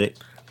hear dramatic?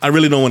 that. I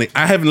really don't want to.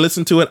 I haven't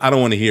listened to it. I don't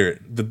want to hear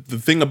it. The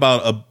thing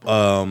about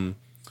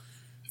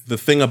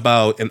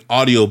an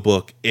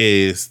audiobook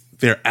is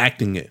they're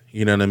acting it.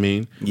 You know what I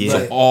mean? Yeah.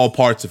 So all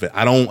parts of it.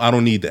 I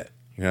don't need that.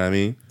 You know what I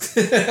mean?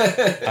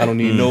 I don't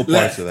need no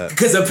parts of that.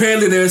 Because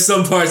apparently there are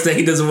some parts that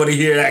he doesn't want to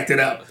hear acted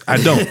out. I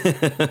don't.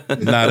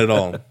 Not at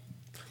all.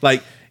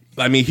 Like,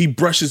 I mean, he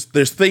brushes,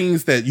 there's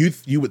things that you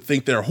would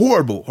think they're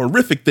horrible,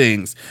 horrific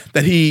things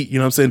that he, you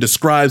know what I'm saying,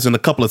 describes in a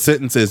couple of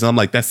sentences. And I'm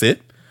like, that's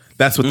it?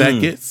 That's what that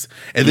gets?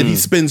 And then he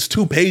spends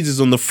 2 pages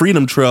on the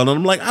Freedom Trail. And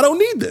I'm like, I don't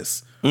need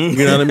this. You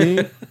know what I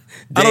mean?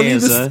 I don't need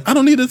this. Son. I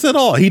don't need this at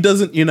all. He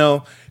doesn't, you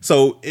know.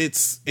 So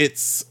it's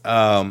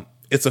a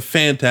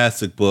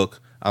fantastic book.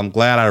 I'm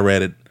glad I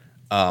read it.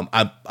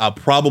 I'll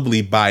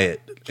probably buy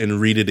it and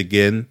read it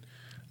again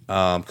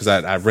because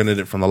I rented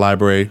it from the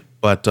library.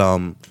 But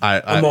I'm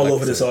all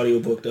over this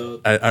audiobook,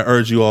 dog. I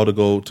urge you all to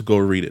go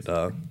read it,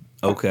 dog.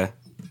 Okay.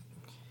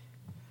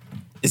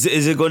 Is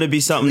it going to be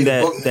something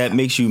that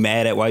makes you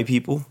mad at white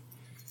people?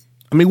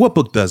 I mean, what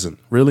book doesn't,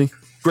 really?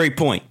 Great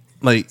point.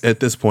 Like, at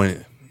this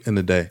point in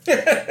the day.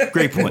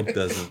 Great point. It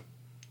doesn't.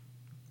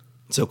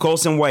 So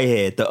Colson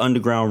Whitehead, the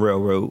Underground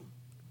Railroad.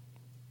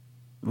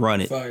 Run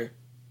it. Fire.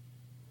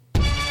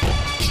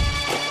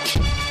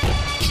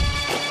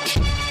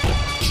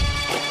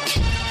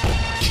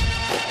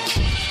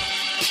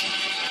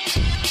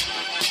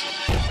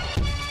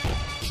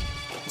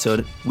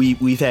 So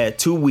we've had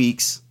 2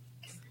 weeks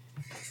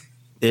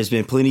There's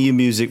been plenty of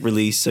music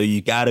released, so you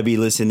got to be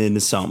listening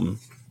to something.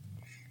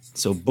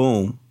 So,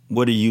 boom.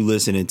 What are you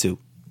listening to?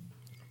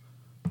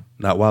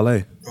 Not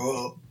Wale.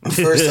 Well,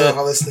 first off,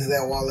 I listened to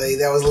that Wale.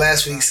 That was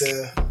last week's.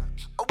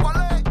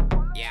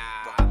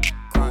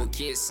 Cool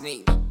kid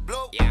sneak.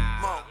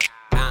 Yeah.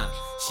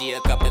 She a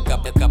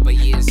couple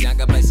years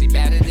younger, but she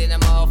better than a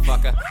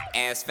motherfucker.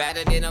 Ass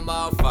fatter than a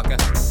motherfucker.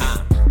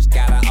 She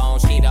got her own,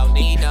 she don't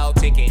need no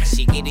ticket.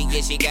 She get it,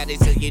 yeah, she got it,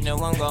 so you know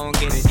I'm gon'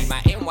 get it. She my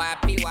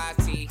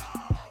NYPYT.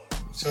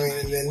 So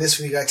and then this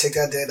week I checked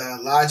out that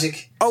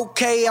Logic.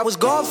 Okay, I was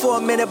gone for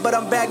a minute, but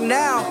I'm back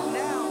now.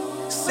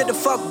 Sit the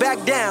fuck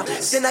back down.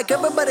 Sit like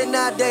everybody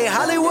nowadays,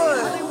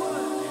 Hollywood.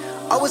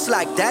 Oh, it's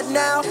like that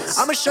now?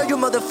 I'ma show you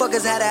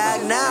motherfuckers how to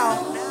act now.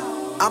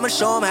 I'ma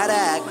show them how to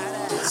act.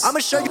 I'ma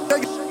show you.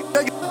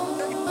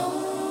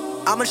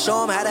 I'ma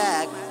show them how to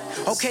act.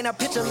 Okay, now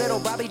picture little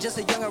Bobby, just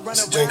a younger runner.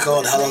 It's a drink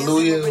called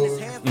Hallelujah.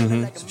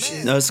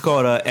 No, it's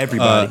called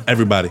Everybody.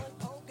 Everybody.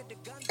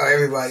 Oh,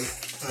 Everybody.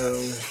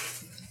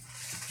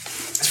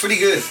 It's pretty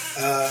good.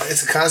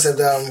 It's a concept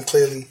album,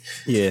 clearly.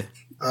 Yeah.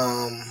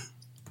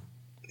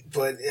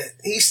 But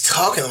he's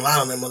talking a lot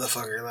on that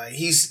motherfucker. Like,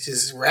 he's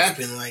just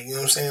rapping, like, you know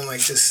what I'm saying? Like,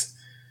 just,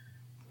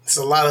 it's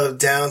a lot of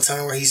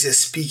downtime where he's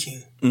just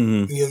speaking.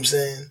 Mm-hmm. You know what I'm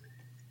saying?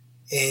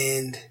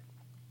 And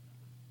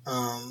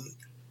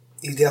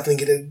you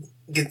definitely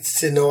get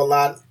to know a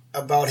lot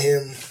about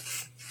him,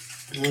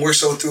 more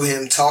so through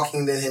him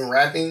talking than him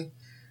rapping.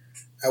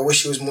 I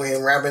wish it was more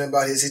him rapping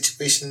about his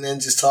situation than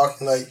just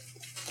talking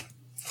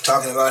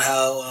about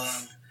how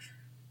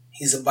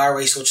he's a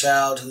biracial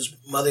child whose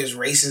mother is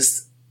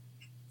racist.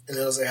 And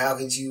it was like, how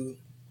could you,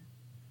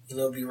 be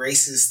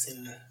racist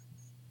and,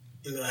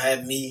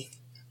 have me,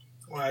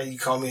 why you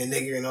call me a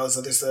nigger and all this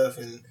other stuff,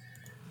 and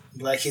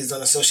black kids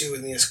don't associate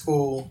with me at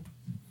school,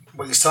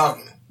 but he's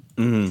talking.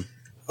 Mm-hmm.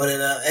 But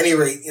at any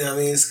rate,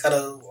 it's got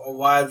a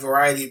wide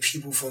variety of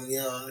people from,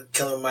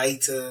 Killer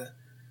Mike to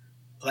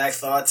Black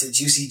Thought to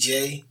Juicy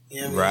J,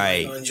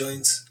 right. On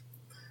joints.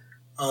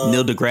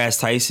 Neil deGrasse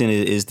Tyson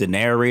is the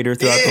narrator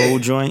throughout the whole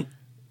joint.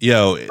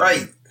 Yo,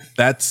 right.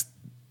 That's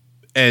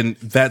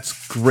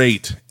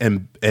great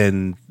and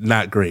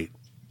not great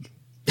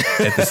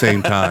at the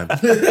same time.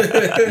 You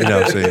know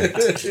what I'm saying?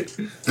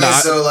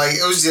 So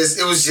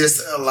it was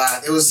just a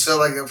lot. It felt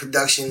like a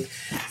production.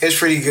 It was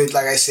pretty good,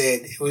 like I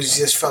said. It was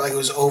just felt like it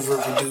was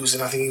overproduced,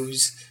 and I think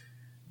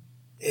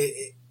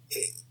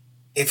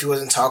if he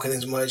wasn't talking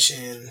as much,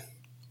 and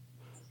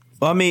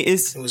well, I mean,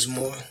 it was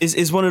more.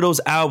 It's one of those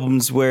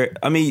albums where,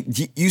 I mean,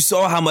 you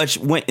saw how much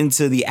went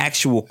into the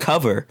actual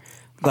cover.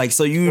 Like,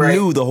 so you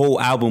knew the whole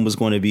album was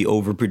going to be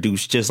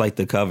overproduced, just like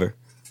the cover.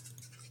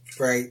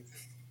 Right.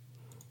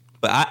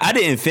 But I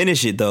didn't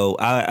finish it, though.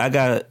 I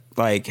got,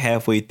 like,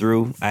 halfway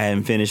through. I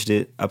hadn't finished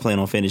it. I plan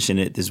on finishing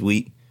it this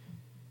week.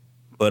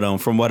 But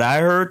from what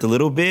I heard, a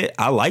little bit,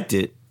 I liked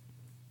it.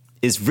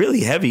 It's really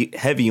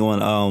heavy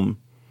on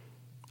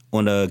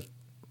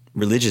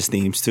religious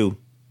themes, too.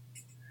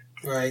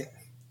 Right.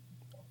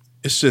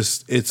 It's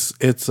just,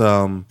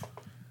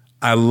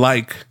 I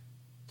like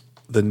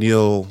the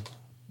Neil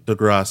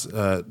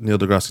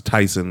deGrasse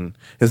Tyson.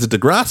 Is it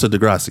DeGrasse or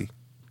Degrassi?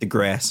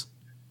 DeGrasse.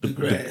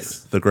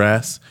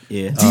 DeGrasse?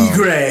 Yeah.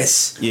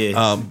 DeGrasse. Yeah.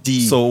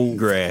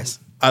 DeGrasse.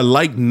 I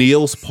like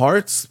Neil's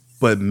parts,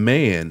 but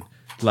man,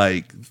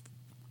 like,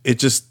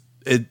 it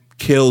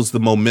kills the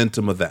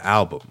momentum of the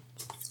album.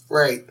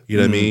 Right. You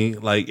know what I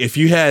mean? Like, if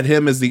you had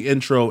him as the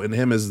intro and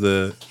him as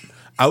the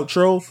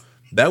outro,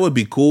 that would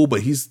be cool,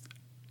 but he's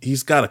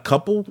got a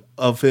couple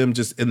of him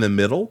just in the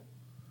middle.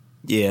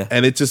 Yeah.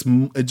 And it just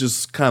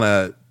kind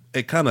of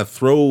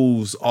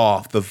throws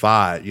off the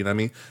vibe, you know what I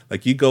mean?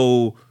 Like, you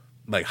go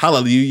like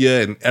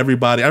Hallelujah and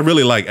Everybody. I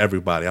really like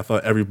Everybody. I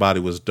thought Everybody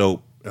was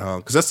dope.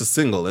 Cause that's the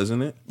single,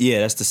 isn't it?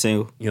 Yeah, that's the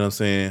single. You know what I'm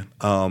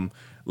saying?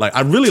 Like,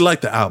 I really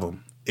like the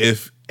album.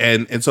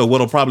 And so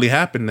what'll probably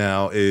happen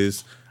now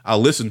is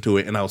I'll listen to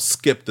it and I'll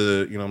skip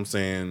the, you know what I'm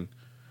saying,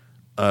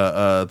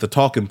 the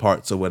talking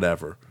parts or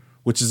whatever,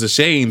 which is a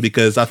shame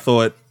because I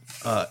thought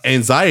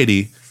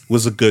Anxiety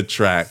was a good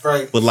track.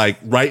 Right. But like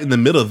right in the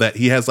middle of that,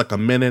 he has like a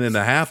minute and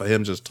a half of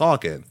him just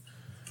talking.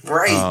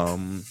 Right.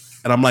 And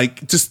I'm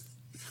like, just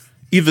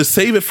either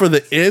save it for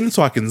the end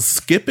so I can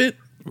skip it,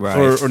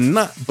 right, or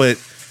not,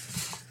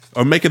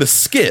 or make it a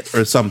skit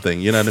or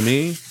something. You know what I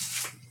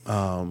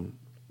mean?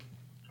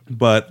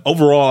 But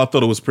overall, I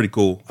thought it was pretty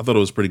cool. I thought it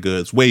was pretty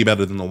good. It's way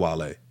better than the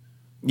Wale.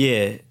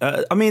 Yeah.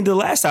 I mean, the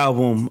last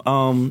album,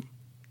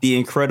 The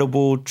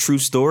Incredible True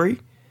Story,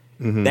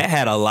 that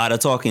had a lot of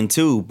talking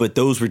too, but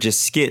those were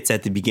just skits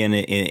at the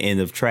beginning and end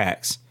of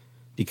tracks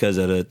because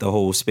of the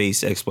whole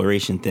space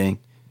exploration thing.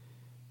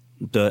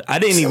 I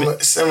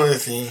didn't similar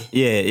thing.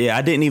 Yeah,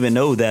 I didn't even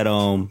know that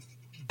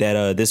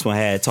this one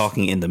had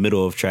talking in the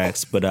middle of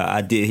tracks, but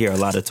I did hear a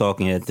lot of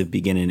talking at the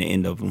beginning and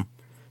end of them.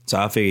 So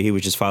I figured he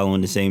was just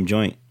following the same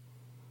joint.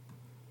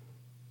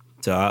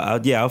 So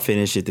I'll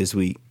finish it this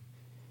week.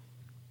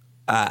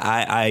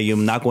 I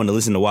am not going to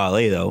listen to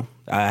Wale though.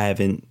 I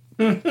haven't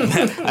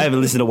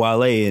listened to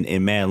Wale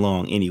in mad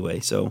long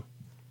anyway. So,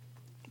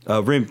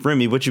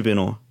 Remy, what you been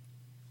on?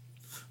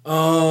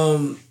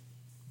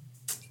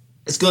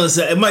 It's gonna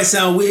say it might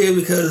sound weird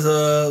because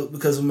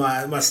of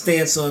my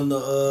stance on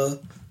the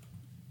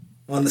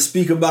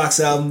Speaker Box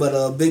album,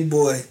 but Big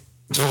Boy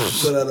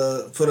put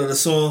out a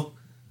song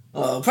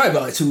probably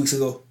about like 2 weeks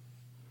ago.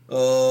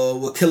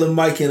 With Killer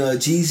Mike and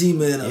Jeezy,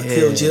 man,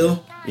 Kill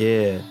Jill.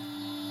 Yeah.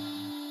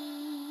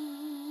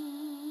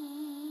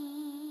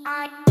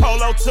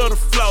 Polo to the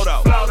flow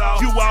though.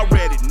 You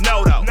already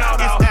know though.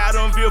 It's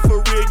Adamville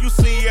for real. You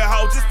see a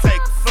hoe, just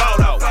take a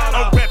photo.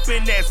 I'm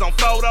reppin' that's on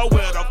photo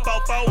with a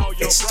fofo.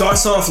 It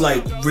starts off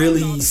like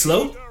really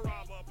slow,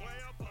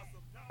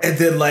 and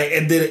then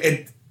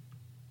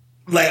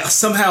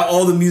somehow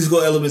all the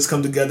musical elements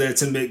come together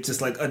to make just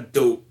like a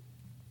dope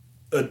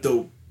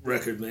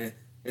record, man.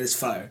 And it's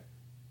fire.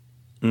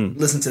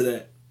 Listen to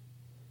that.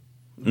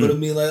 But I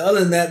mean, like,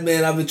 other than that,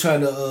 man, I've been trying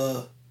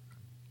to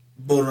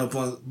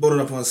boating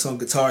up on some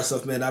guitar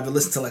stuff, man. I've been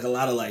listening to like a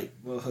lot of like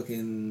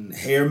fucking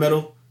hair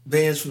metal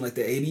bands from like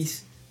the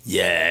 80s.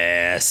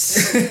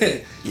 Yes.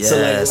 Yes.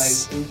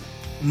 So like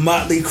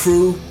Motley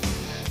Crue.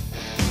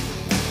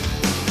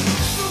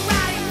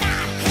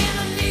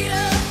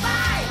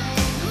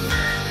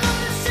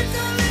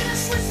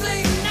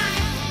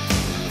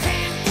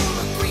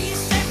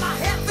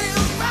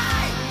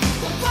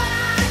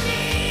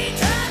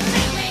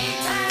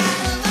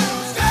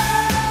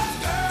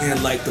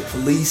 And like the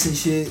Police and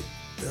shit.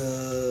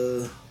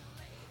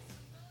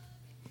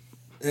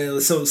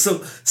 And some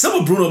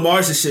of Bruno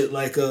Mars's shit,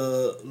 like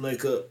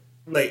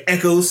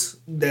echoes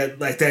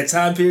that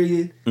time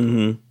period.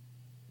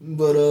 Mm-hmm.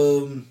 But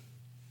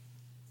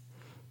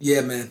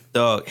yeah, man.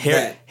 Dog,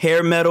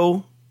 hair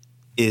metal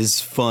is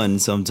fun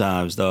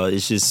sometimes, dog.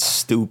 It's just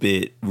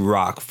stupid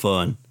rock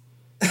fun.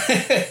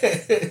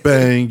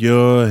 Bang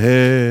your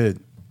head.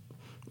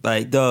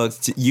 Like, dog,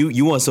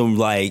 you want some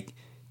like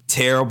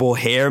terrible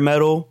hair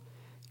metal?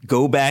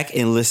 Go back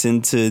and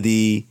listen to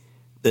the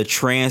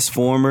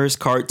Transformers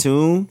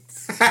cartoon.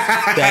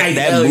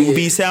 that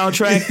movie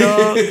soundtrack,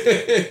 dog.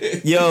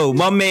 Yo,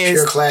 my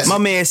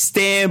man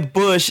Stan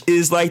Bush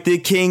is like the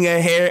king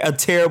of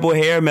terrible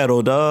hair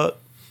metal, dog.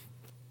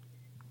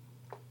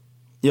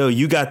 Yo,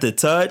 you got the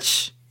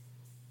touch.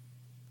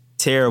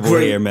 Terrible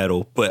hair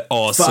metal, but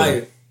also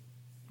fire.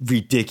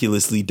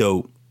 Ridiculously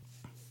dope.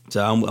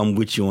 So I'm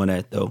with you on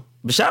that though.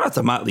 But shout out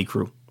to Motley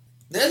Crue.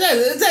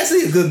 It's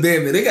actually a good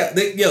band, man.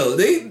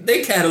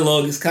 They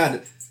catalog is kind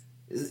of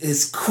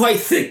is quite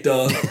thick,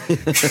 dog.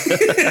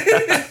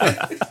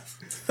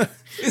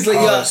 It's like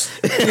how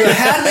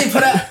did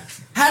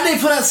they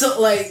put out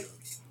something like,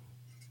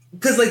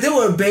 because like they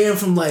were a band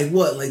from like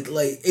what like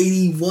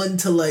 81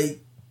 to like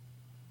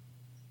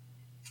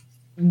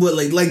what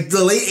like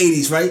the late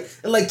 80s, right?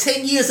 In like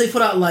 10 years they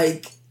put out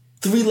like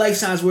 3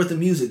 lifetimes worth of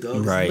music,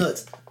 dog. It's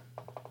nuts.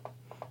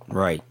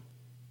 Right.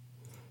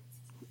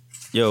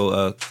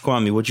 Yo,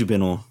 Kwame, what you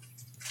been on?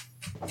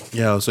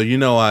 Yo, so you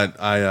know I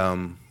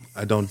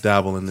don't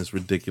dabble in this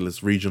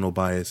ridiculous regional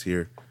bias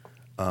here.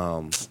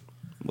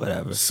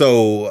 Whatever.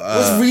 So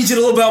what's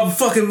regional about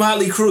fucking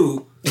Motley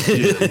Crue?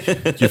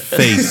 Your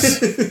face.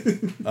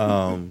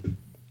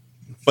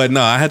 But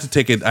no, I had to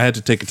take it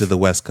to the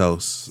West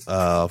Coast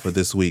for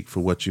this week for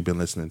what you've been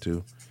listening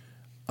to.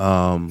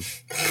 Let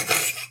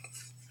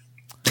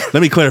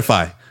me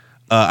clarify.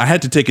 I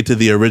had to take it to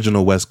the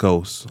original West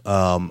Coast.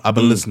 I've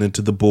been listening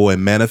to the boy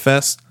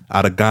Manifest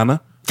out of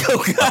Ghana.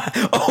 Oh God!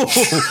 Oh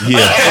yeah,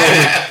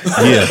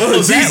 yeah.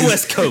 Oh, that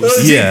West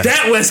Coast. Yeah,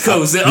 that West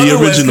Coast. The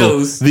original, West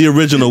Coast. The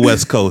original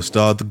West Coast.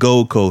 The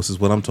Gold Coast is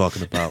what I'm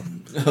talking about.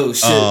 Oh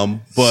shit!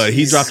 But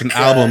he dropped an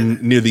album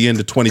near the end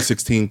of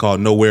 2016 called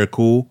Nowhere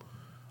Cool,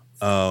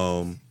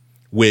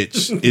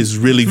 which is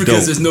really dope.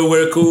 Because there's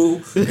nowhere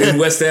cool in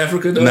West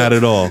Africa, though? Not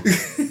at all.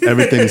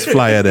 Everything's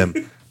fly at him.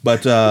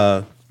 But you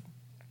know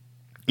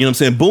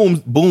what I'm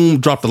saying? Boom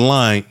dropped a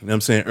line, you know what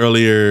I'm saying,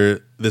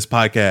 earlier this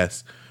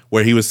podcast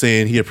where he was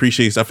saying he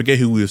appreciates, I forget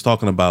who he was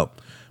talking about,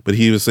 but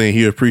he was saying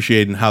he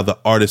appreciating how the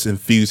artist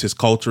infused his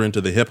culture into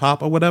the hip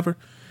hop or whatever.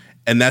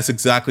 And that's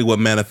exactly what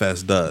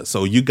Manifest does.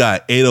 So you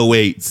got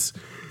 808s,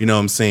 you know what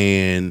I'm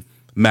saying,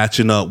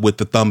 matching up with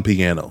the thumb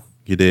piano.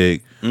 You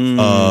dig? You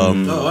know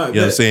what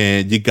I'm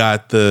saying? You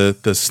got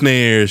the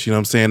snares, you know what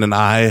I'm saying, and the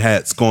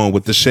hi-hats going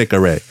with the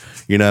shaker.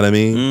 You know what I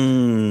mean?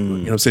 You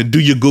know what I'm saying? Do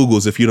your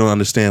Googles if you don't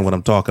understand what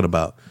I'm talking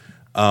about.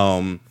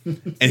 And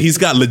he's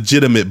got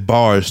legitimate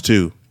bars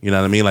too. You know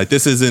what I mean? Like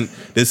this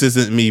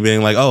isn't me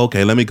being like, oh,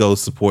 okay, let me go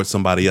support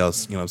somebody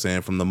else, you know what I'm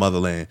saying, from the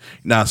motherland.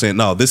 Not saying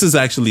no, this is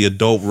actually a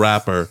dope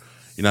rapper,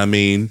 you know what I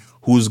mean,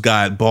 who's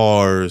got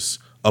bars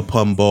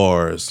upon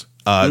bars,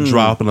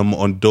 dropping them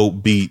on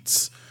dope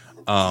beats,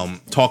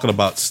 talking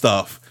about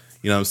stuff,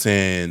 you know what I'm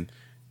saying,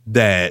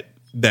 that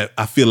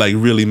I feel like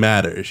really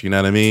matters, you know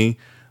what I mean?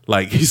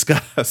 Like he's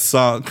got a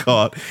song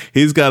called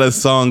Damn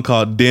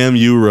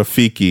You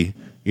Rafiki,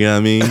 you know what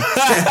I mean?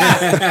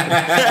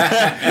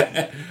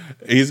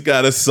 He's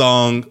got a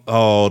song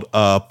called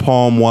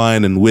Palm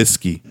Wine and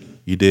Whiskey.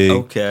 You dig?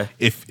 Okay.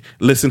 If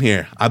listen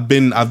here, I've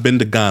been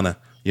to Ghana.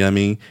 You know what I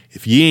mean?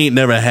 If you ain't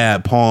never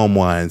had palm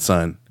wine,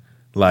 son,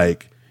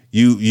 like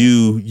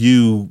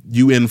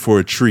you in for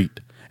a treat.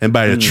 And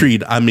by a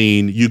treat, I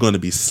mean you're going to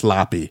be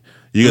sloppy.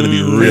 You're going to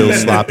be real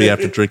sloppy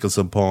after drinking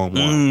some palm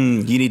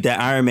wine. You need that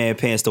Iron Man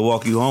pants to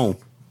walk you home.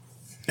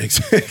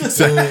 Exactly.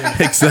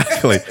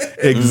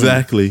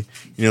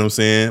 You know what I'm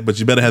saying? But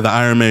you better have the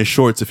Iron Man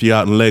shorts if you're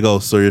out in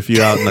Lagos or if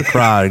you're out in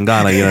Accra in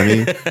Ghana, you know what I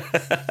mean?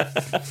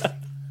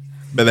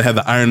 Better have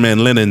the Iron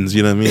Man linens,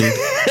 you know what I mean?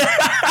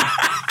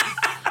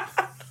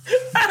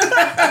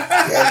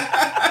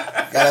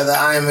 Gotta have the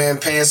Iron Man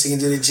pants so you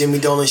can do the Jimmy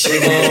Dolan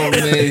shake. Oh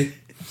man.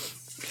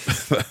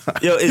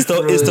 Yo, is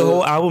the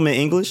whole album in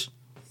English?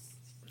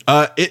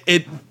 I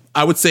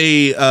would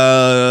say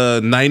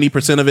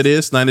 90% of it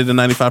is, 90 to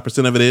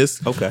 95% of it is.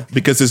 Okay.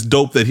 Because it's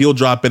dope that he'll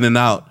drop in and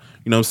out,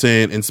 you know what I'm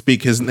saying, and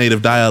speak his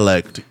native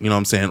dialect, you know what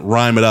I'm saying,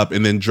 rhyme it up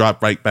and then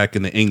drop right back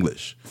into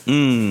English.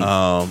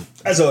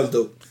 That's always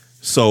dope.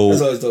 So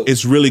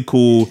it's really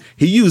cool.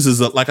 He uses,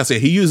 like I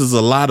said, he uses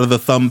a lot of the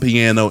thumb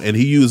piano, and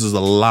he uses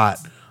a lot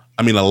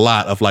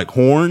of like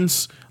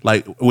horns,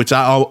 like which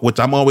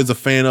I'm always a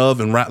fan of,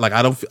 and rap. Like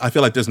I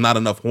feel like there's not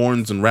enough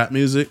horns in rap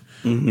music.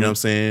 You know what I'm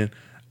saying?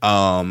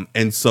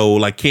 And so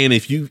like Ken,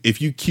 if you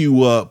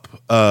cue up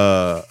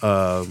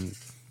the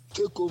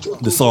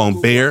song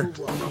Bear.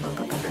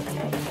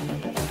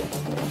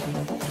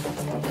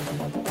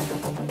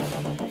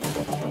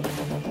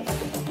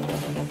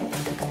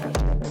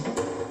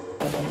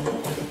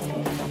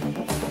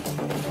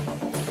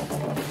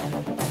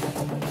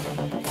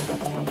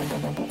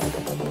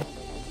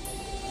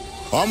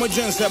 All my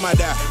joints at my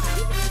dad,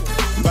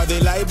 but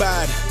they lie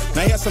bad.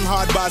 Now here's some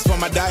hard bars for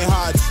my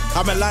diehards.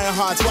 I'm a lion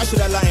hearts, why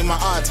should I lie in my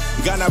art?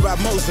 Gonna rap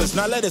Moses,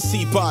 now let us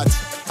see parts.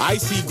 I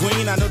see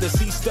green, I know the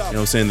sea stuff. You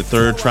know what I'm saying? The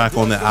third track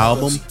on the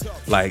album,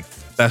 like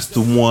that's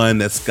the one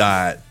that's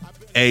got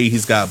A,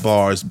 he's got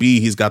bars, B,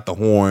 he's got the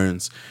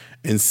horns,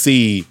 and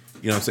C,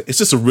 you know what I'm saying? It's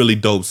just a really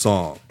dope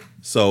song.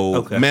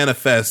 So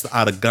Manifest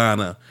out of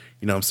Ghana,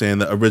 you know what I'm saying?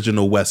 The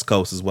original West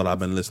Coast is what I've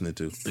been listening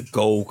to. The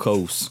Gold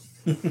Coast.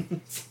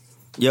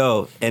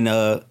 Yo, and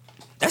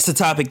that's the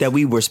topic that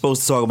we were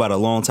supposed to talk about a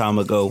long time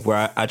ago,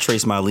 where I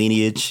traced my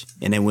lineage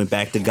and then went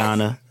back to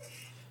Ghana.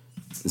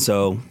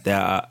 So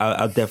that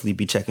I'll definitely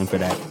be checking for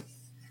that.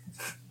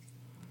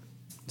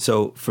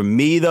 So for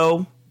me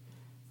though,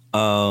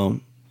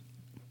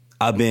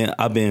 I've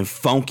been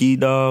funky,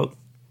 dog.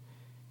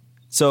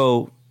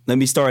 So let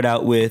me start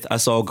out with, I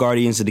saw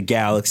Guardians of the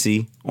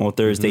Galaxy on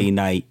Thursday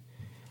night.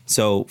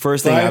 So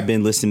first thing I've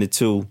been listening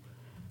to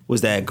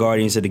was that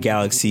Guardians of the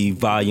Galaxy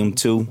Volume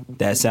 2,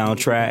 that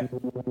soundtrack.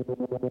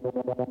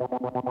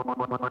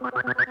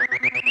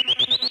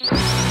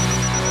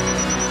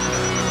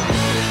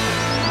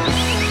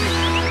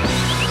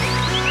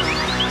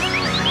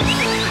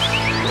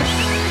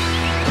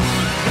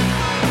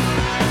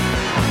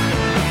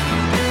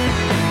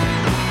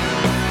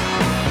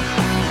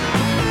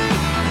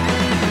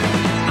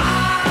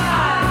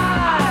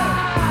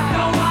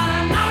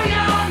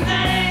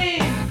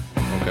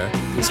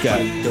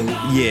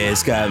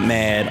 It's got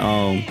mad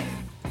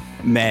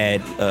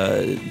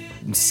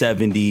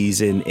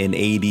 70s and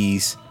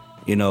 80s,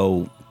 you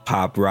know,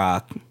 pop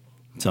rock,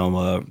 some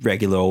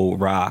regular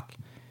old rock.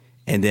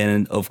 And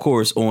then of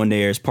course on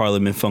there is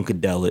Parliament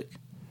Funkadelic.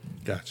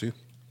 Got you.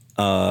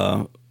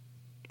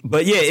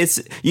 But yeah, it's,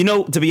 you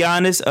know, to be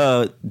honest,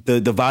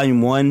 the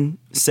Volume 1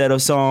 set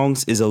of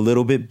songs is a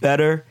little bit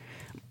better,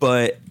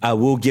 but I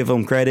will give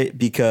them credit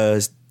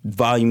because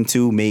Volume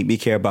 2 made me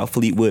care about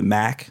Fleetwood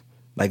Mac,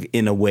 like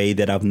in a way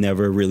that I've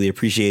never really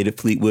appreciated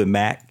Fleetwood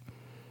Mac.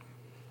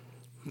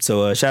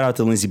 So shout out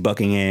to Lindsey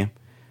Buckingham.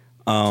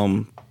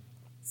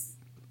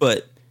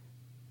 But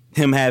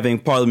him having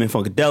Parliament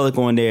Funkadelic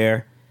on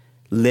there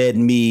led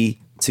me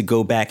to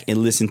go back and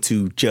listen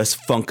to just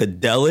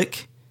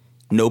Funkadelic,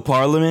 no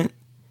Parliament.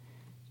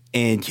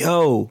 And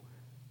yo,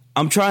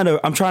 I'm trying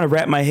to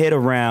wrap my head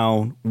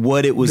around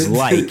what it was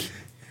like.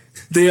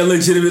 They are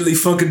legitimately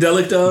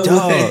Funkadelic, dog.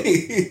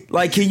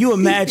 Like, can you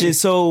imagine?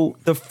 So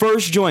the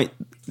first joint,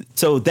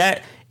 so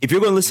that if you're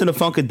going to listen to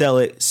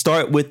Funkadelic,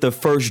 start with the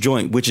first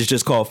joint, which is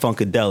just called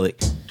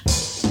Funkadelic.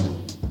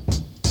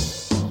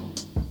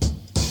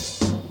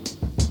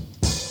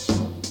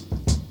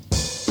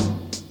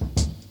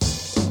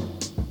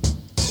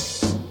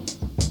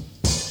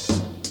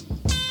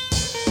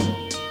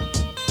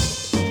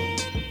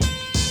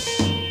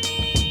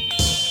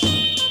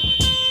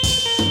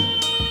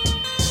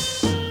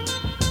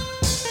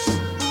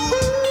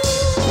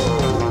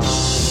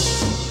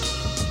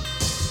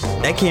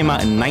 That came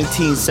out in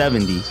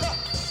 1970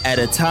 at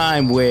a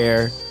time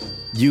where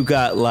you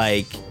got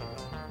like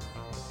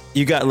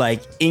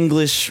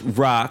English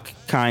rock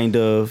kind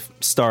of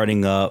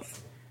starting up.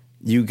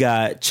 You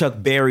got Chuck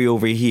Berry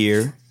over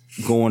here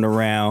going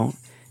around.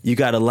 You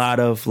got a lot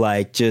of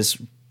like just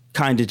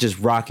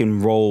rock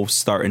and roll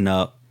starting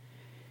up.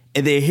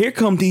 And then here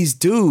come these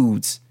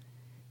dudes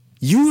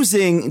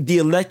using the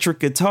electric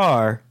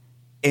guitar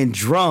and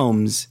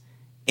drums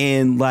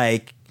and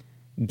like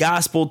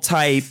gospel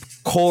type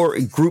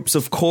groups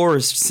of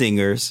chorus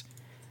singers,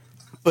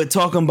 but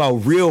talking about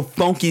real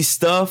funky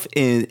stuff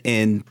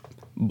and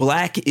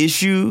black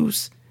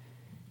issues,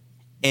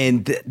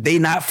 and they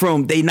not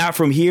from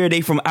here,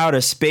 they from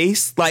outer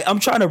space. Like, I'm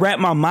trying to wrap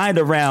my mind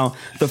around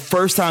the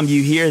first time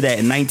you hear that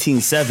in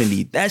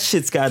 1970. That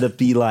shit's got to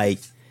be like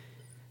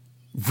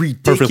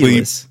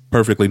ridiculous.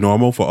 Perfectly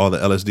normal for all the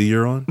LSD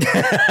you're on.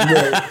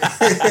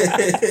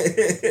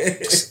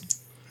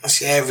 That's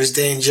your average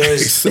day in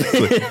Jersey.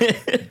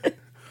 Exactly.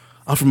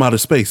 I'm from outer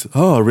space.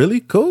 Oh, really?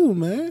 Cool,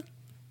 man.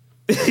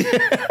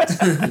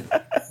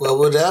 Well,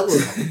 whatever.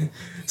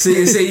 So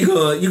you say you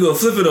gonna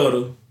flip it on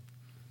them?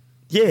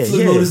 Yeah,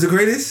 Flip mode is the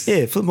greatest?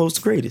 Yeah, flip mode's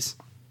the greatest.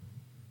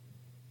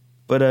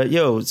 But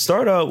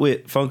start out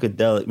with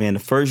Funkadelic, man. The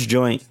first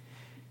joint,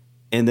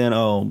 and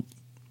then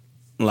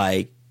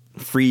like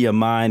Free Your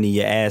Mind and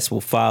Your Ass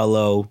Will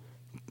Follow.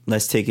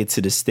 Let's Take It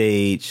to the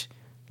Stage.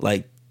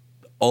 Like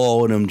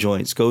all of them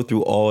joints. Go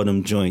through all of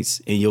them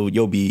joints, and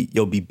you'll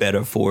be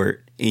better for it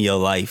in your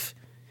life.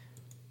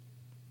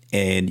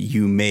 And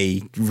you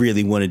may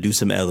really want to do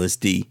some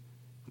LSD,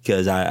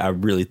 because I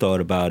really thought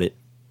about it.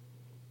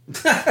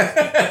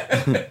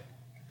 Sometimes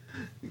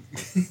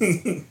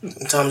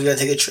you gotta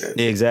take a trip.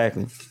 Yeah,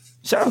 exactly.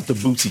 Shout out to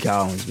Bootsy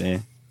Collins,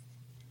 man.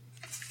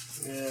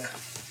 Yeah.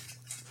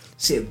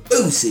 Shit,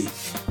 Bootsy.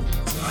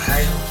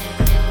 Ohio.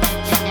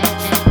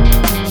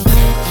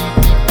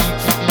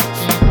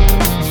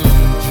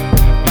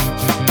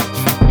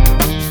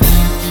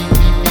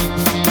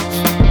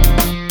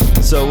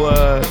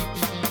 So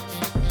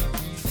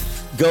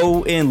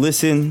go and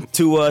listen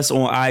to us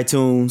on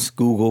iTunes,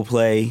 Google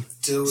Play,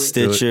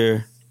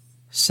 Stitcher,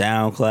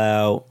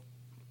 SoundCloud,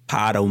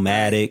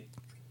 Podomatic,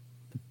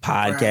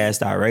 Podcast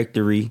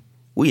Directory.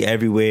 We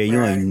everywhere.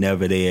 You ain't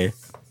never there.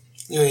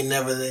 You ain't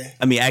never there.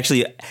 I mean,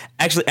 actually,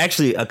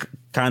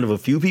 kind of a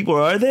few people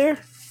are there.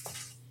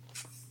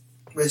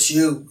 It's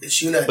you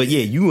not. But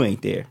yeah, you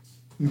ain't there.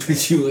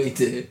 But you ain't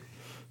there.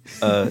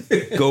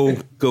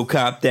 Go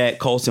cop that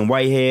Colson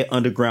Whitehead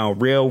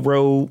Underground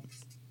Railroad.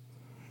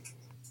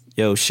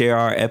 Yo, share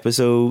our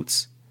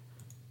episodes.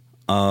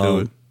 Do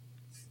it.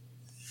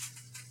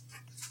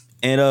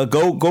 And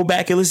go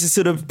back and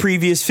listen to the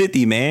previous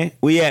 50, man.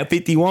 We at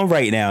 51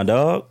 right now,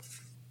 dog.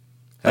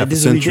 Like,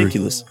 this is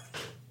ridiculous.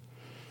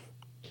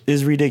 This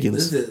is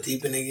ridiculous.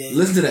 Deep in the game.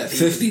 Listen to that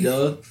 50,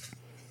 dog.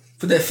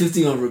 Put that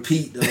 50 on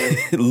repeat, dog.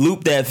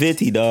 Loop that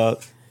 50,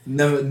 dog.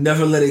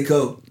 Never let it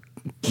go.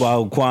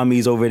 While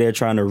Kwame's over there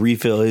trying to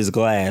refill his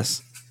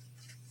glass.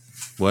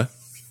 What?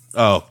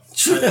 Oh.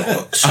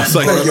 I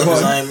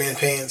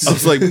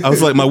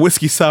was like, my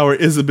whiskey sour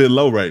is a bit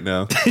low right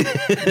now.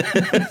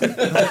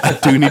 I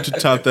do need to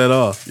top that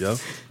off, yo.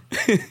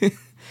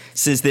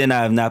 Since then,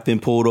 I have not been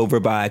pulled over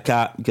by a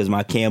cop because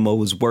my camo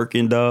was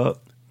working, dog.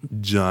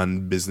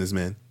 John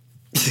businessman.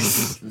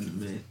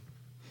 Man.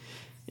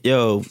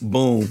 Yo,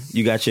 boom!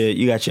 You got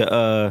your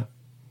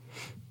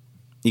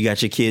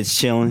kids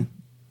chilling.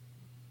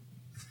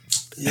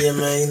 Yeah,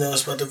 man. You know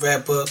it's about to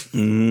wrap up.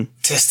 Mm-hmm.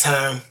 Test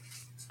time.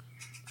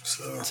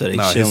 So they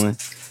chilling.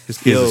 His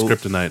kids is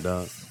kryptonite,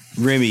 dog.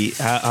 Remy,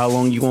 how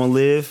long you gonna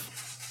live?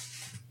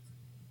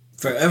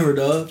 Forever,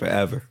 dog.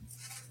 Forever.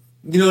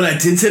 You know what I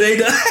did today,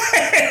 dog?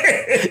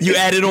 You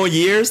added on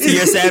years to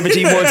your savage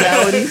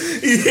immortality?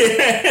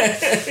 Yeah.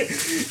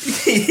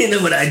 You know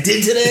what I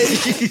did today?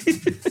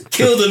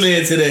 Killed a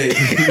man today.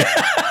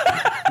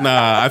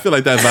 Nah, I feel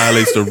like that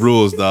violates the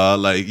rules,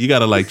 dog. Like, you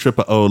gotta like trip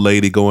an old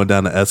lady going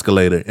down the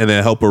escalator and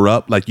then help her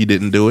up like you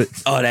didn't do it.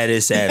 Oh, that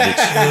is savage.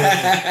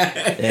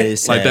 That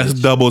is savage. Like, that's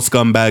double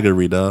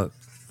scumbaggery, dog.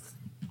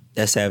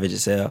 That's savage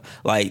as hell.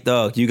 Like,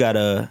 dog, you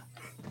gotta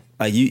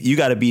like you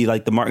gotta be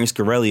like the Martin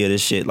Scarelli of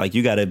this shit. Like,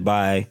 you gotta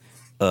buy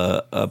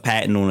a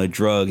patent on a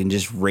drug and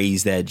just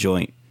raise that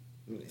joint.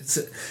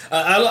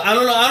 I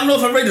don't know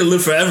if I'm ready to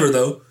live forever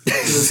though. You know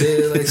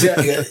what I'm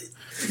saying? Like,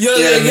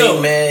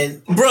 Yo,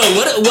 man, bro,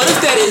 what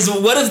if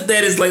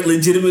that is like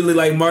legitimately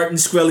like Martin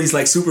Shkreli's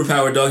like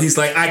superpower, dog? He's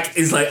like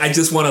I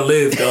just want to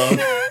live, dog.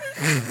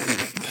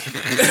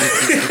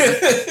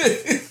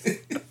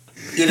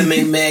 You'd have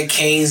made Mad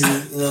Canes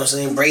and, you know what I'm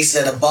saying, brace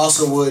at a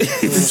balsa wood.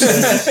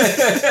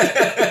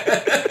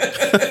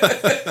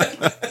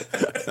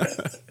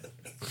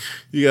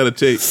 You know what I'm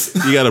saying?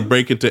 You gotta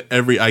break into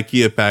every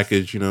IKEA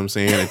package, you know what I'm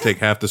saying, and take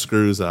half the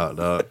screws out,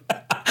 dog.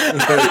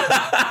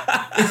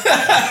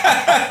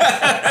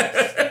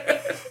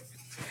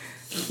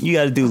 You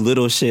got to do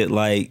little shit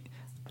like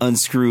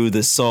unscrew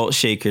the salt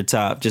shaker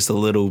top just a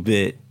little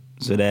bit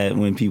so that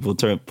when people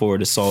pour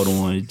the salt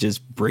on, it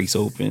just breaks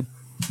open.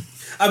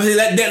 I mean,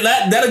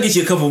 that'll get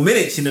you a couple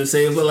minutes, you know what I'm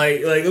saying? But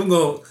like I'm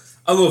going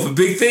for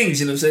big things,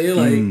 you know what I'm saying?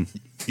 Like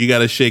you got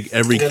to shake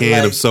every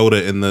can of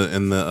soda in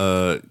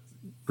the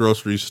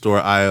grocery store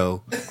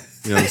aisle,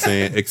 you know what I'm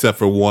saying, except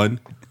for one.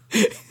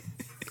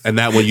 And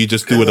that one you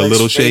just do it a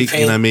little shake, you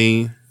know what I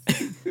mean?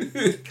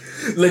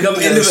 Like I'm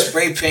into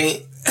spray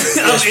paint.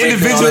 I'm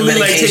individually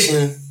like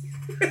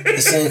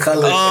the same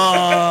color.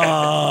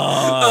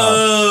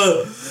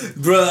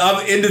 Bro,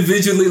 I'm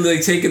individually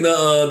like taking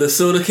the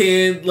soda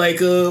can like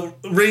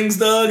rings,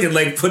 dog, and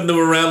like putting them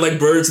around like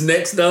birds'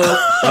 necks, dog.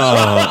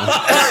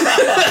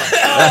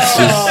 That's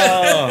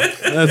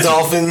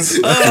Dolphins.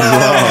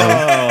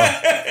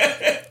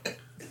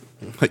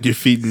 Like you're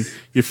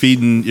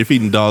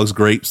feeding dogs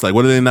grapes. Like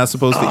what are they not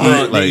supposed to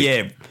eat? Like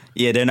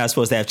yeah, they're not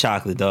supposed to have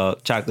chocolate,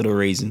 dog. Chocolate or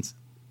raisins.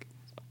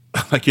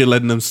 like you're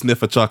letting them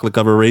sniff a chocolate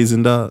covered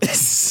raisin, dog.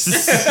 It's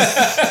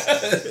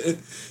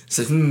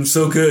like,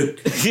 so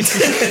good. It's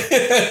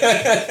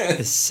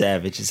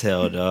savage as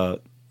hell,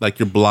 dog. Like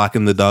you're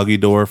blocking the doggy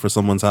door for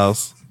someone's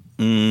house.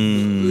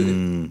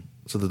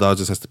 So the dog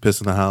just has to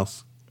piss in the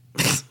house.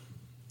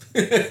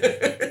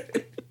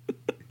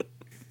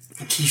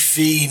 Keep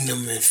feeding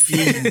them and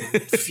feeding.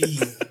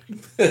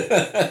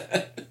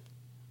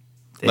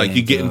 Like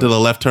you get into the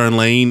left turn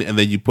lane and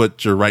then you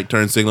put your right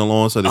turn signal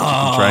on so that you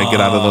can try and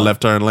get out of the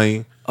left turn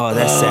lane. Oh,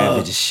 that's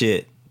savage as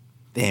shit.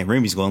 Damn,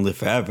 Remy's gonna live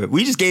forever.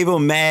 We just gave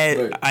him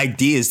mad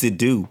ideas to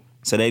do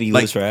so that he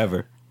lives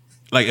forever.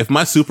 Like if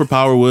my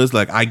superpower was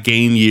like I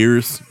gain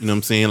years, you know what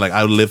I'm saying? Like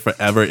I would live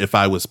forever if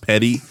I was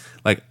petty.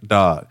 Like,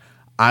 dog,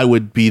 I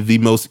would be the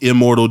most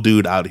immortal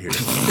dude out here.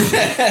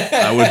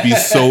 I would be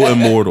so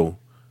immortal.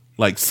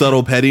 Like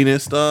subtle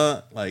pettiness,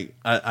 dog. Like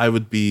I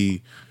would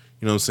be,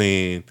 you know what I'm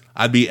saying?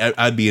 I'd be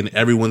in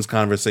everyone's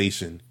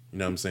conversation. You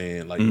know what I'm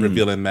saying? Like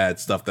revealing mad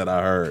stuff that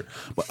I heard.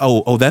 But,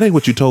 oh, that ain't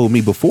what you told me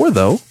before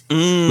though.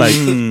 Like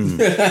you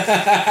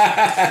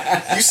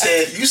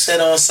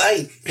said on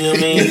site. You know what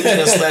I mean? You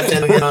just slapped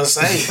that again on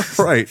site.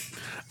 Right.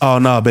 Oh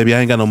no, baby, I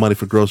ain't got no money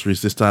for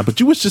groceries this time. But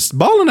you was just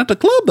balling at the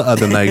club the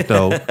other night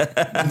though.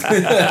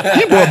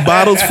 You bought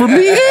bottles for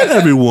me and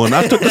everyone.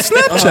 I took a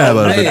Snapchat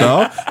of it,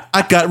 dog.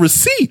 I got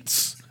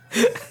receipts.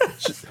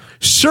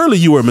 Surely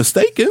you were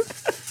mistaken.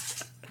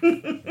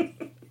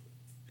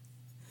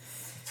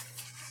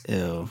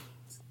 Ew.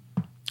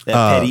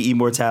 That petty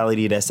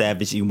immortality, that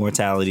savage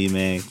immortality,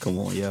 man. Come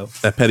on, yo.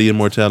 That petty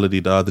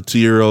immortality, dog. The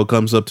 2-year-old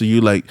comes up to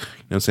you like, you know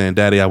what I'm saying,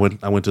 Daddy, I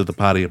went to the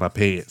potty in my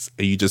pants.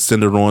 And you just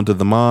send it on to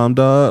the mom,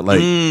 dog. Like,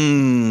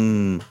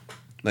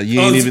 like you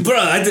ain't even. Bro,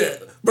 I do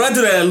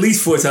that at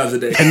least 4 times a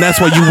day. And that's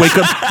why you wake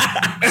up.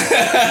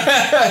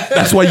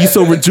 That's why you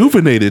so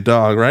rejuvenated,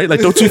 dog, right?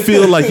 Like, don't you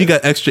feel like you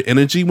got extra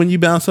energy when you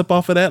bounce up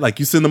off of that? Like,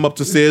 you send them up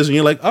the stairs and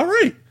you're like, all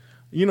right,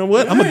 you know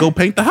what? I'm going to go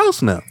paint the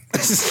house now.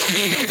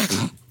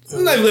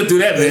 I'm not gonna do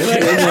that, man.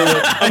 Like,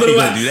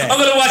 I'm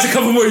gonna watch a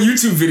couple more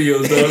YouTube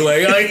videos, though.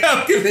 Like I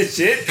don't give a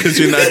shit. Because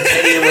you're not.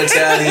 Petty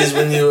immortality is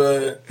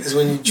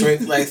when you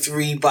drink like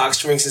 3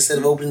 box drinks instead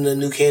of opening a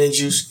new can of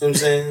juice. You know what I'm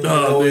saying?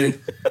 Oh man.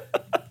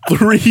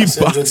 3 boxes.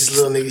 boxes.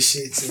 Little nigga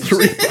shit.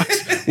 3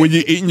 boxes. When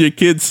you're eating your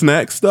kids'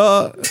 snacks,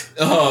 dog.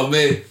 Oh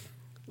man.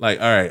 Like,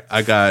 all right,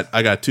 I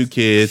got 2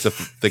 kids.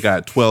 If they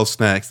got 12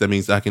 snacks, that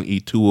means I can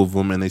eat 2 of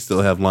them and they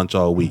still have lunch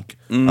all week.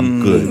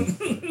 I'm good.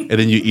 And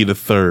then you eat a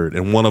third,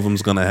 and one of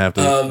them's gonna have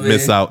to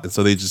miss out, and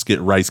so they just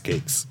get rice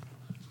cakes.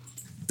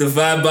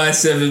 Divide by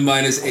 7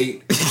 minus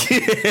 8.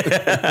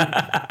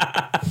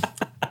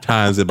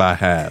 Times it by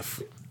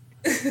half.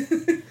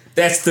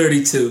 That's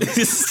 32.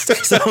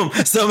 Somehow.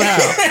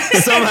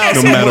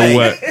 No matter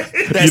what,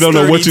 you don't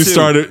know 32. What you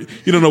started.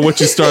 You don't know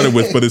what you started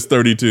with, but it's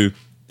 32.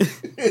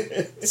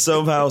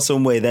 Somehow,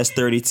 some way, that's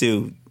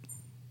 32.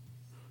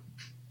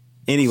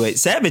 Anyway,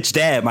 Savage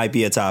Dad might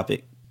be a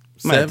topic.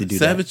 Might have to do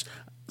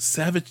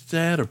Savage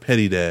Dad or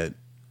Petty Dad? You know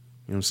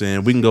what I'm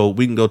saying? We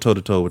can go toe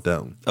to toe with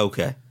that one.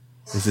 Okay.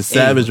 Is it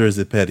savage or is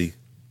it petty?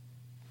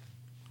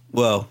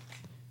 Well,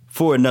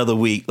 for another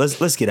week,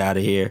 let's get out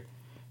of here.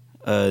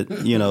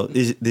 You know,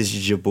 this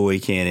is your boy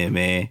Cannon,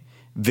 man.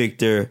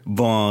 Victor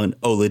Vaughn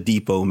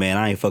Oladipo, man.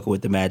 I ain't fucking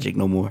with the Magic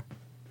no more.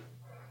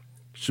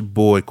 It's your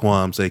boy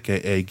Quams,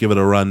 a.k.a. Give It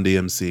a Run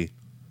DMC.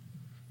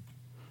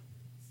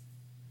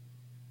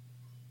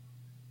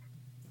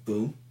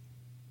 Boom.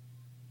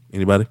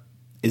 Anybody?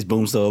 Is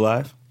Boom still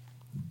alive?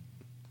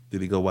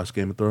 Did he go watch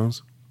Game of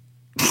Thrones?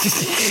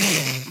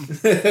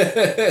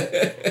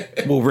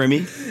 Well,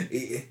 Remy?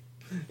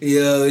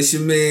 Yo, it's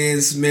your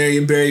man's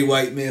Marion Barry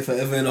White, man,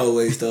 forever and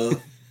always, dog.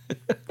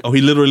 Oh,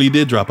 he literally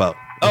did drop out.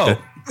 Okay.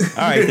 Oh,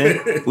 all right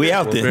then. We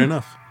out then. Fair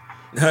enough.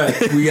 All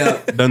right, we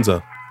out.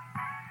 Dunzo.